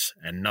socks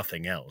and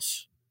nothing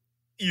else.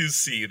 You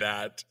see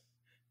that?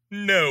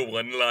 No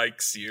one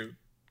likes you.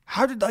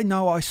 How did they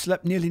know I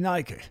slept nearly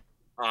naked?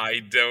 I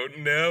don't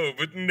know,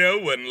 but no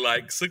one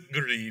likes a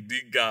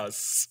greedy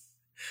Gus.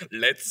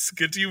 Let's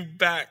get you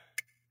back.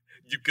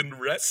 You can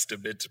rest a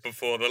bit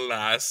before the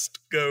last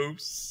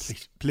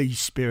ghost. Please,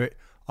 spirit,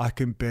 I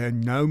can bear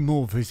no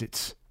more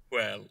visits.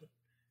 Well,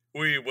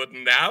 We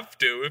wouldn't have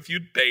to if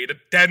you'd paid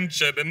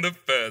attention in the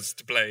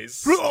first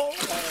place.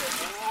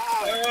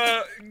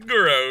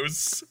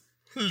 Gross.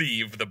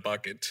 Leave the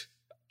bucket.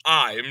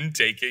 I'm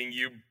taking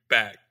you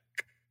back.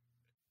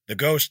 The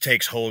ghost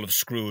takes hold of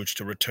Scrooge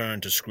to return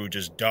to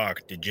Scrooge's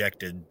dark,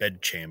 dejected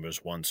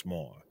bedchambers once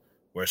more,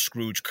 where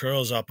Scrooge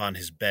curls up on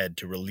his bed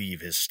to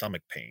relieve his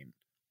stomach pain,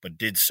 but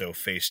did so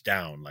face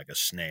down like a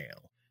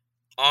snail.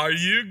 Are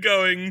you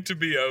going to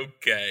be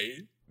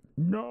okay?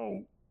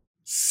 No.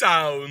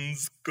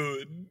 Sounds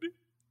good.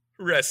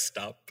 Rest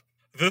up.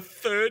 The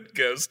third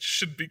ghost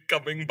should be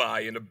coming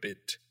by in a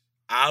bit.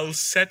 I'll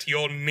set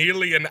your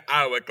nearly an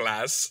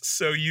hourglass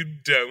so you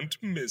don't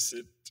miss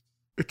it.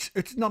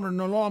 It's not an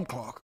alarm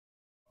clock.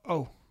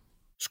 Oh.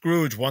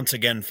 Scrooge once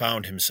again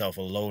found himself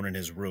alone in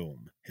his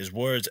room, his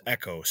words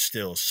echo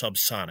still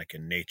subsonic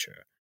in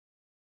nature.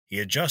 He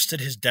adjusted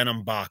his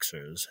denim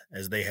boxers,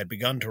 as they had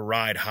begun to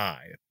ride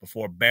high,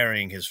 before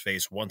burying his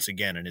face once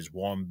again in his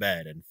warm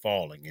bed and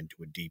falling into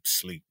a deep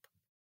sleep.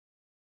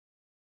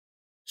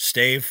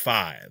 Stave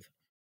 5.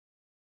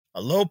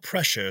 A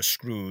low-pressure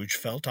Scrooge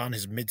felt on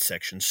his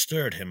midsection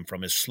stirred him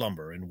from his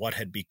slumber in what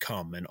had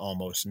become an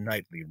almost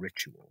nightly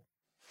ritual.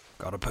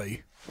 Gotta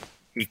pee.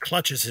 He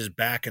clutches his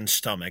back and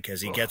stomach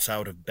as he gets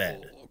out of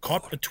bed,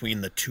 caught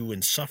between the two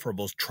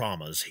insufferable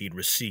traumas he'd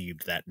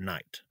received that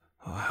night.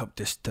 I hope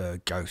this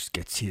ghost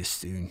gets here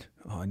soon.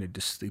 I need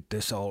to sleep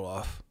this all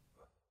off.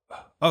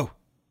 Oh!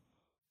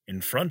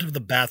 In front of the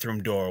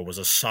bathroom door was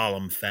a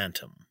solemn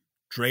phantom,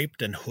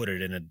 draped and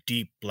hooded in a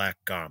deep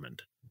black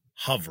garment,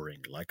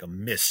 hovering like a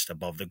mist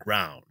above the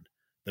ground.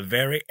 The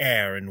very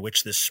air in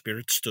which this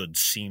spirit stood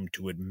seemed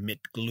to admit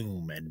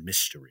gloom and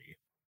mystery.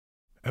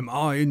 Am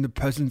I in the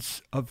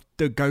presence of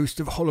the ghost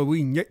of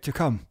Halloween yet to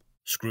come?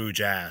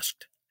 Scrooge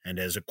asked, and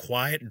as a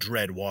quiet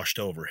dread washed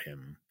over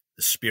him,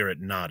 the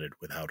spirit nodded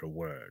without a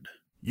word.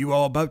 You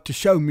are about to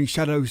show me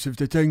shadows of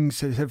the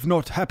things that have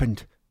not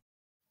happened.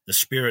 The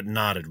spirit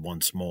nodded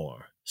once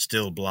more,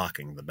 still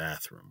blocking the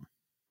bathroom.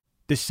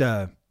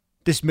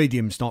 This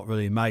medium's not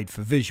really made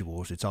for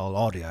visuals, it's all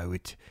audio.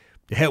 It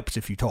helps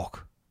if you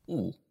talk.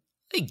 Ooh,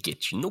 I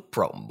get you, no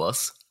problem,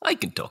 boss. I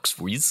can talk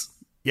for you.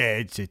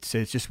 Yeah, it's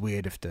just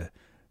weird if the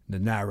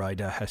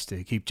narrator has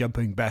to keep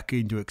jumping back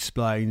in to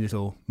explain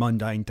little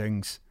mundane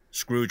things.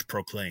 Scrooge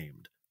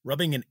proclaimed,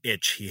 rubbing an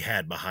itch he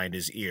had behind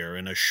his ear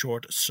in a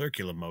short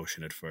circular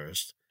motion at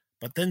first,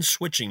 but then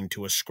switching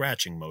to a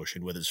scratching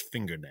motion with his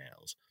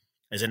fingernails,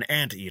 as an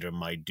anteater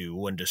might do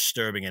when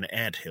disturbing an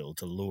anthill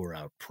to lure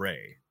out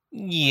prey.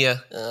 Yeah,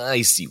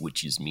 I see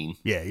what you mean.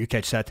 Yeah, you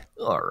catch that?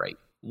 Alright,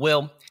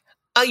 well,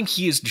 I'm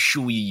here to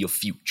show you your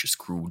future,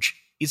 Scrooge.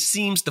 It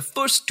seems the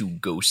first two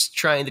ghosts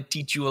trying to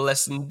teach you a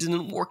lesson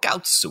didn't work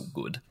out so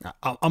good.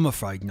 I'm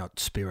afraid not,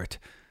 Spirit.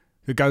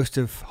 The ghost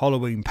of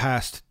Halloween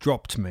past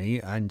dropped me,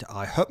 and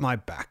I hurt my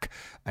back,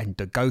 and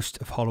the ghost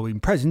of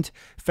Halloween present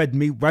fed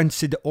me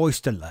rancid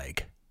oyster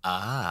leg.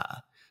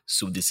 Ah,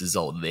 so this is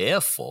all their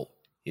fault.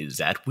 Is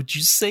that what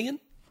you're saying?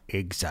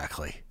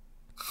 Exactly.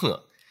 Huh.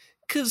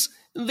 'Cause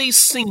they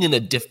sing in a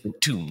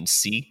different tune,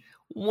 see?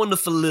 One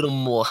with a little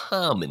more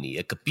harmony,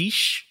 a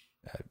capiche?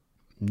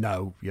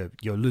 No,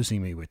 you're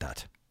losing me with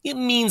that. It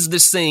means they're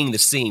saying the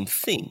same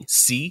thing,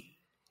 see?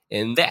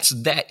 And that's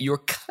that you're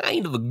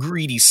kind of a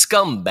greedy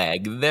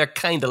scumbag. Their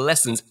kind of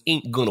lessons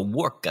ain't gonna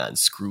work on,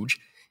 Scrooge.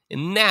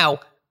 And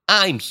now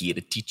I'm here to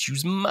teach you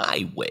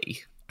my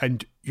way.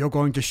 And you're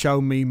going to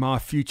show me my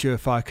future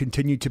if I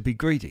continue to be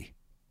greedy?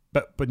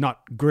 But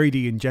not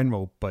greedy in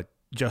general, but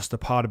just the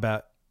part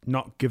about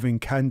not giving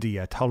candy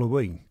at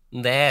Halloween.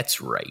 That's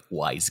right,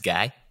 wise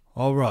guy.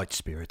 All right,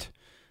 Spirit.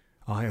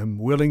 I am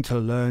willing to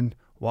learn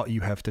what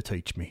you have to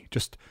teach me.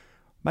 Just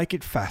make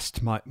it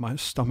fast. My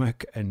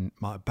stomach and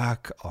my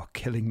back are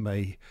killing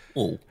me.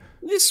 Oh,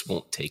 this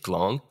won't take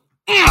long.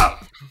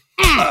 What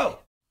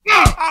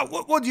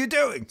are you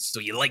doing? So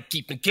you like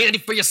keeping candy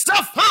for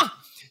yourself, huh?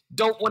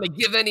 Don't want to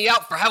give any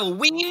out for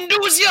Halloween,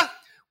 do's ya?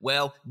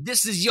 Well,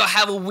 this is your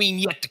Halloween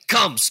yet to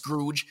come,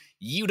 Scrooge.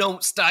 You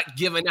don't start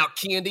giving out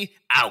candy,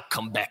 I'll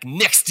come back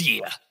next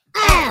year.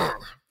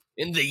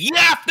 And the year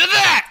after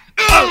that.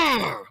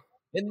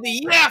 And the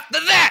year after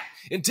that.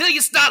 Until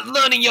you start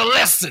learning your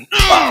lesson.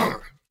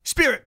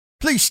 Spirit,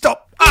 please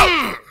stop.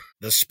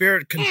 The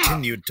spirit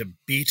continued to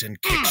beat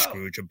and kick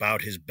Scrooge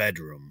about his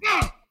bedroom,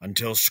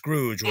 until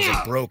Scrooge was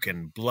a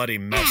broken, bloody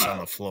mess on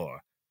the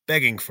floor,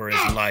 begging for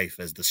his life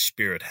as the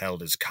spirit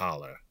held his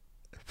collar.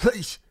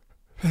 Please,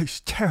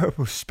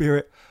 terrible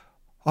spirit.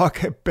 I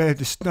can't bear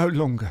this no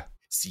longer.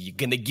 So you're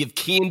gonna give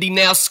candy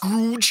now,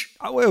 Scrooge?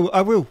 I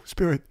will,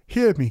 Spirit.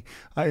 Hear me.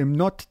 I am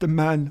not the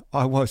man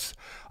I was.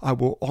 I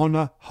will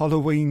honor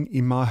Halloween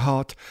in my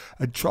heart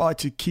and try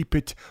to keep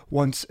it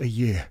once a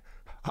year.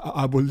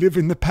 I will live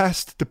in the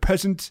past, the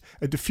present,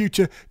 and the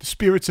future. The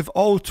spirits of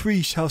all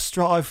three shall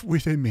strive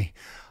within me.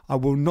 I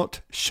will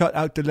not shut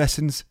out the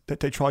lessons that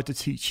they try to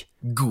teach.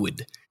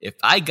 Good. If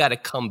I gotta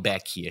come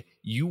back here,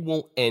 you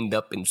won't end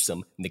up in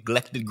some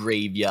neglected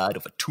graveyard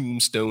of a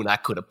tombstone I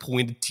could have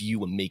pointed to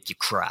you and make you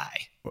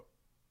cry.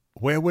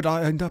 Where would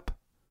I end up?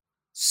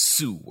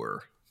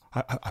 Sewer.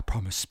 I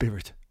promise,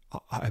 Spirit.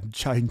 I am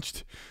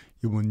changed.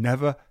 You will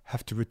never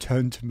have to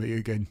return to me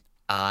again.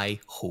 I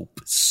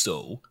hope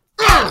so.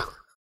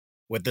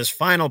 With this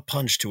final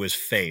punch to his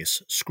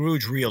face,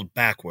 Scrooge reeled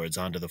backwards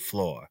onto the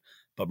floor,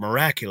 but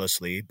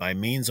miraculously, by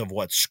means of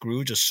what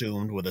Scrooge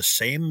assumed were the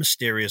same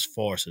mysterious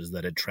forces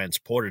that had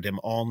transported him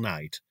all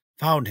night,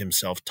 found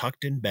himself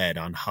tucked in bed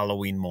on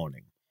Halloween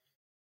morning.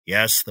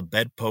 Yes, the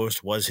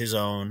bedpost was his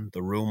own,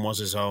 the room was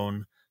his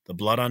own, the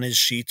blood on his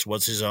sheets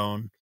was his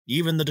own,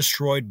 even the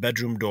destroyed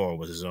bedroom door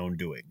was his own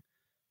doing.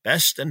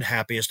 Best and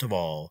happiest of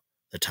all,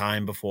 the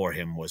time before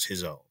him was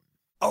his own.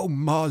 Oh,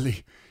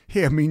 Marley,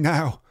 hear me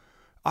now.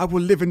 I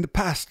will live in the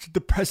past, the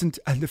present,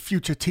 and the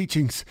future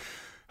teachings.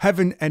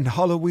 Heaven and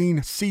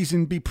Halloween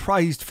season be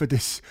praised for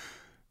this.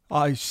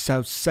 I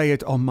shall say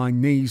it on my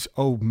knees,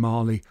 oh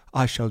Marley.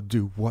 I shall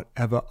do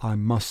whatever I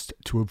must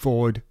to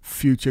avoid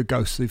future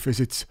ghostly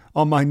visits.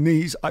 On my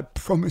knees, I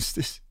promise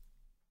this.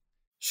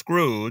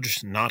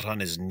 Scrooge, not on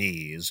his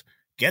knees,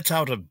 gets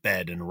out of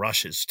bed and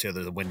rushes to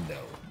the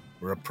window,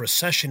 where a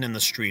procession in the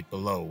street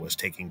below was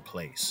taking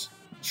place.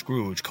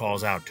 Scrooge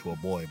calls out to a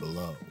boy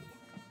below.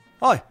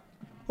 Hi,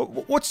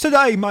 what's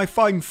today, my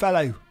fine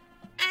fellow?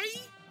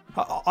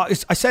 I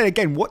say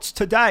again, what's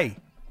today?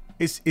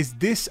 Is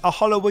this a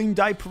Halloween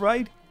Day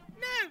parade?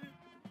 No,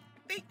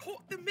 they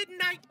caught the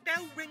midnight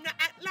bell ringer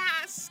at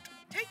last,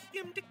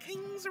 taking him to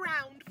King's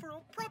Round for a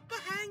proper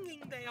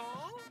hanging they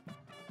are.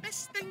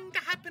 Best thing to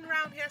happen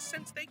round here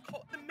since they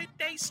caught the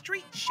midday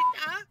street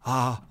shitter.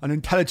 Ah, an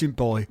intelligent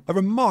boy, a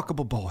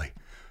remarkable boy.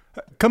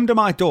 Come to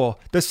my door,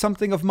 there's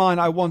something of mine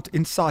I want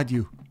inside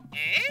you.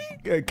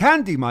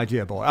 Candy, my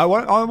dear boy, I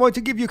want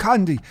to give you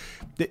candy.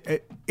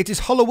 It is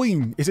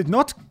Halloween, is it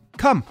not?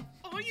 Come.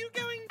 Are you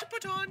going to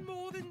put on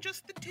more than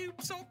just the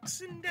tube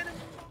socks and denim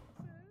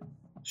boxers?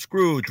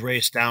 Scrooge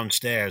raced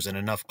downstairs in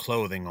enough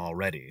clothing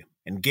already,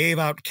 and gave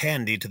out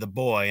candy to the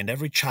boy and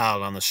every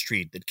child on the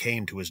street that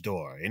came to his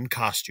door, in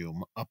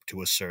costume, up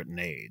to a certain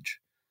age.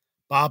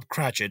 Bob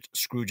Cratchit,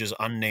 Scrooge's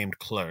unnamed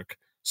clerk,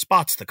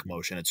 spots the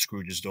commotion at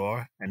Scrooge's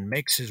door, and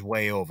makes his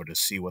way over to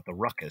see what the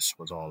ruckus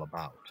was all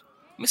about.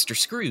 Mr.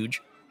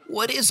 Scrooge,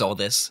 what is all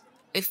this?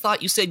 I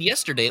thought you said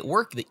yesterday at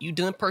work that you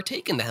didn't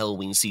partake in the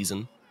Halloween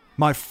season.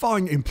 My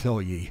fine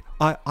employee,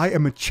 I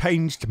am a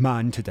changed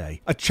man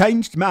today. A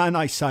changed man,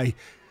 I say.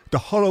 The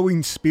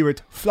Halloween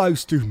spirit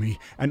flows through me,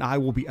 and I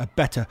will be a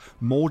better,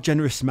 more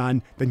generous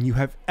man than you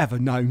have ever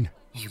known.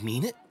 You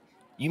mean it?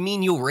 You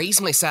mean you'll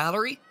raise my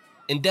salary?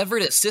 Endeavor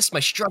to assist my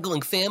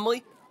struggling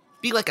family?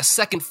 Be like a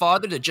second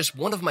father to just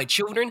one of my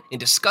children and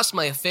discuss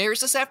my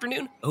affairs this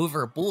afternoon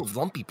over a bowl of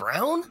lumpy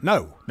brown?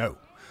 No.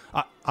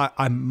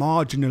 I'm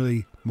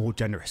marginally more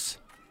generous.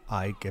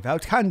 I give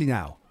out candy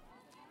now.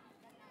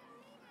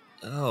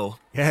 Oh.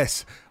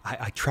 Yes,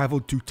 I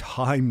travelled through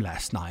time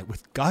last night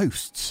with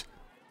ghosts.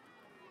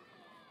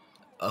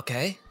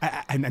 Okay.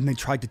 And they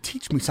tried to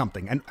teach me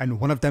something, and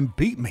one of them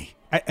beat me.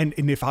 And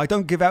if I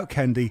don't give out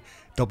candy,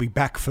 they'll be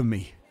back for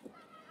me.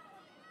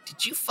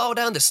 Did you fall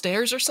down the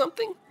stairs or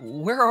something?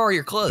 Where are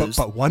your clothes?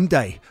 But one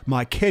day,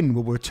 my kin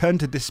will return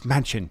to this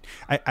mansion,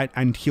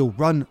 and he'll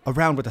run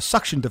around with a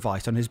suction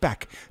device on his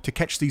back to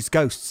catch these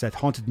ghosts that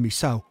haunted me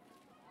so.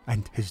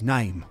 And his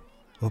name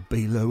will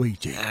be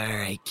Luigi. All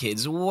right,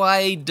 kids,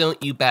 why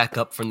don't you back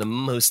up from the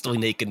mostly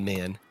naked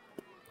man?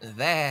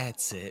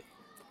 That's it.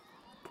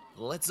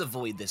 Let's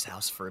avoid this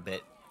house for a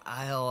bit.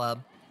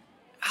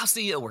 I'll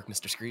see you at work,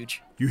 Mr.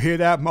 Scrooge. You hear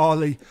that,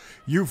 Marley?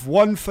 You've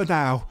won for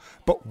now,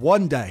 but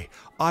one day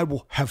I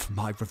will have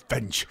my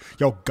revenge.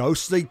 Your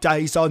ghostly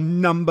days are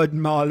numbered,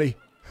 Marley.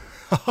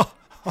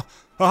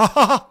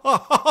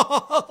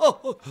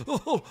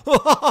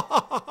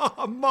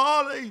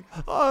 Marley!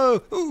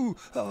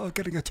 Oh,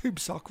 getting a tube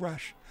sock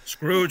rash.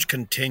 Scrooge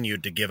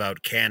continued to give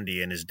out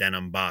candy in his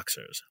denim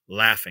boxers,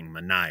 laughing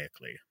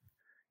maniacally.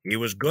 He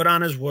was good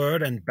on his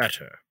word and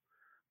better.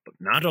 But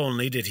not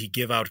only did he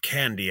give out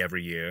candy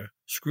every year,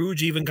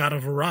 Scrooge even got a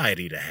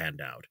variety to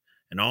hand out,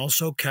 and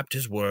also kept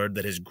his word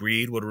that his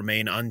greed would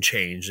remain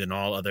unchanged in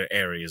all other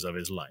areas of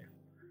his life.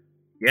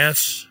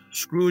 Yes,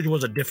 Scrooge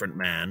was a different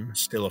man,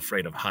 still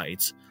afraid of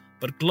heights,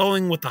 but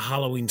glowing with the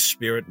Halloween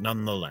spirit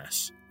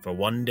nonetheless, for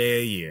one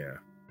day a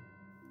year.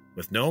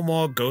 With no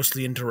more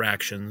ghostly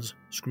interactions,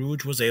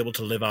 Scrooge was able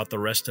to live out the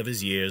rest of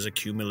his years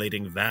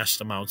accumulating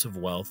vast amounts of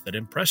wealth that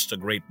impressed a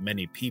great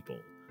many people.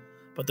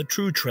 But the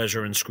true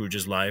treasure in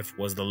Scrooge's life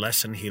was the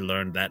lesson he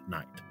learned that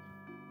night.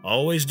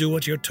 Always do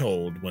what you're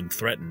told when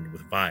threatened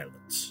with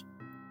violence.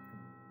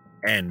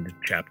 End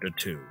Chapter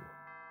 2.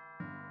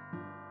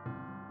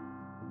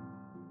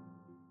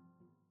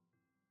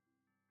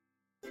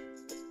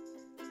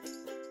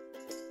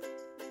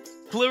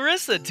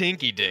 Clarissa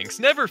Tinky Dinks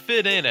never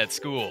fit in at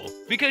school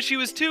because she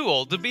was too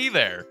old to be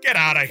there. Get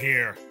out of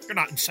here! You're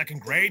not in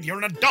second grade. You're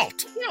an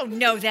adult. You don't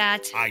know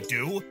that. I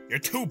do. You're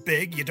too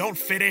big. You don't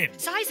fit in.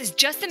 Size is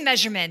just a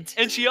measurement.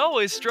 And she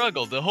always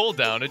struggled to hold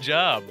down a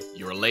job.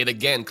 You're late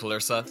again,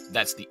 Clarissa.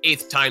 That's the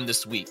 8th time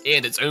this week,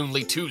 and it's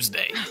only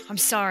Tuesday. I'm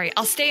sorry.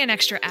 I'll stay an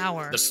extra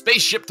hour. The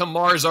spaceship to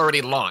Mars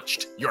already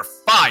launched. You're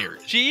fired.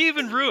 She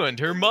even ruined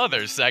her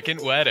mother's second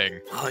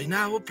wedding. I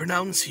now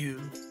pronounce you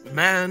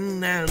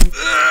man and...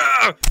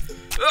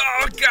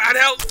 Oh, God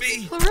help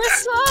me!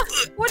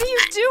 Clarissa, what are you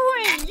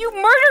doing? You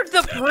murdered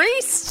the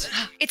priest!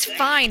 It's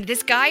fine.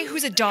 This guy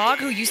who's a dog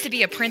who used to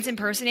be a prince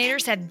impersonator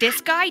said this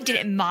guy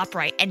didn't mop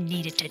right and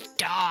needed to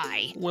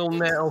die. Well,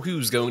 now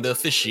who's going to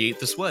officiate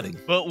this wedding?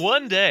 But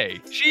one day,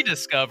 she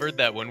discovered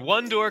that when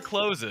one door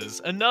closes,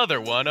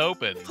 another one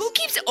opens. Who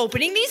keeps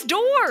opening these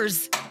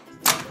doors?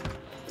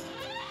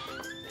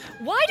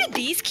 Why did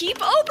these keep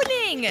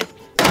opening?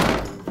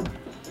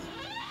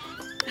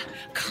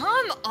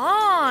 Come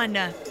on!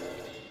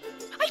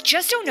 I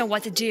just don't know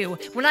what to do.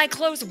 When I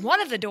close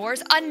one of the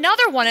doors,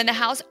 another one in the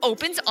house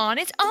opens on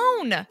its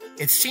own.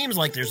 It seems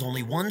like there's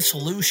only one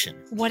solution.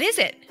 What is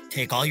it?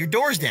 Take all your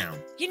doors down.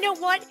 You know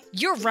what?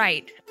 You're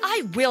right.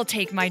 I will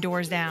take my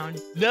doors down.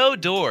 No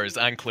doors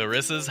on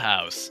Clarissa's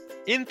House.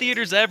 In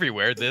theaters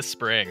everywhere this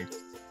spring.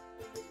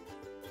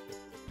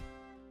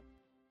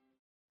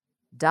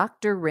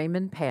 Dr.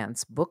 Raymond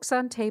Pants Books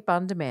on Tape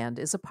on Demand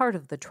is a part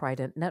of the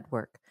Trident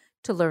Network.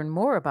 To learn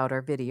more about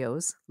our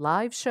videos,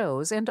 live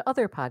shows, and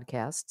other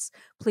podcasts,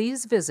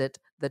 please visit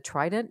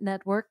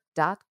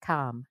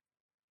thetridentnetwork.com.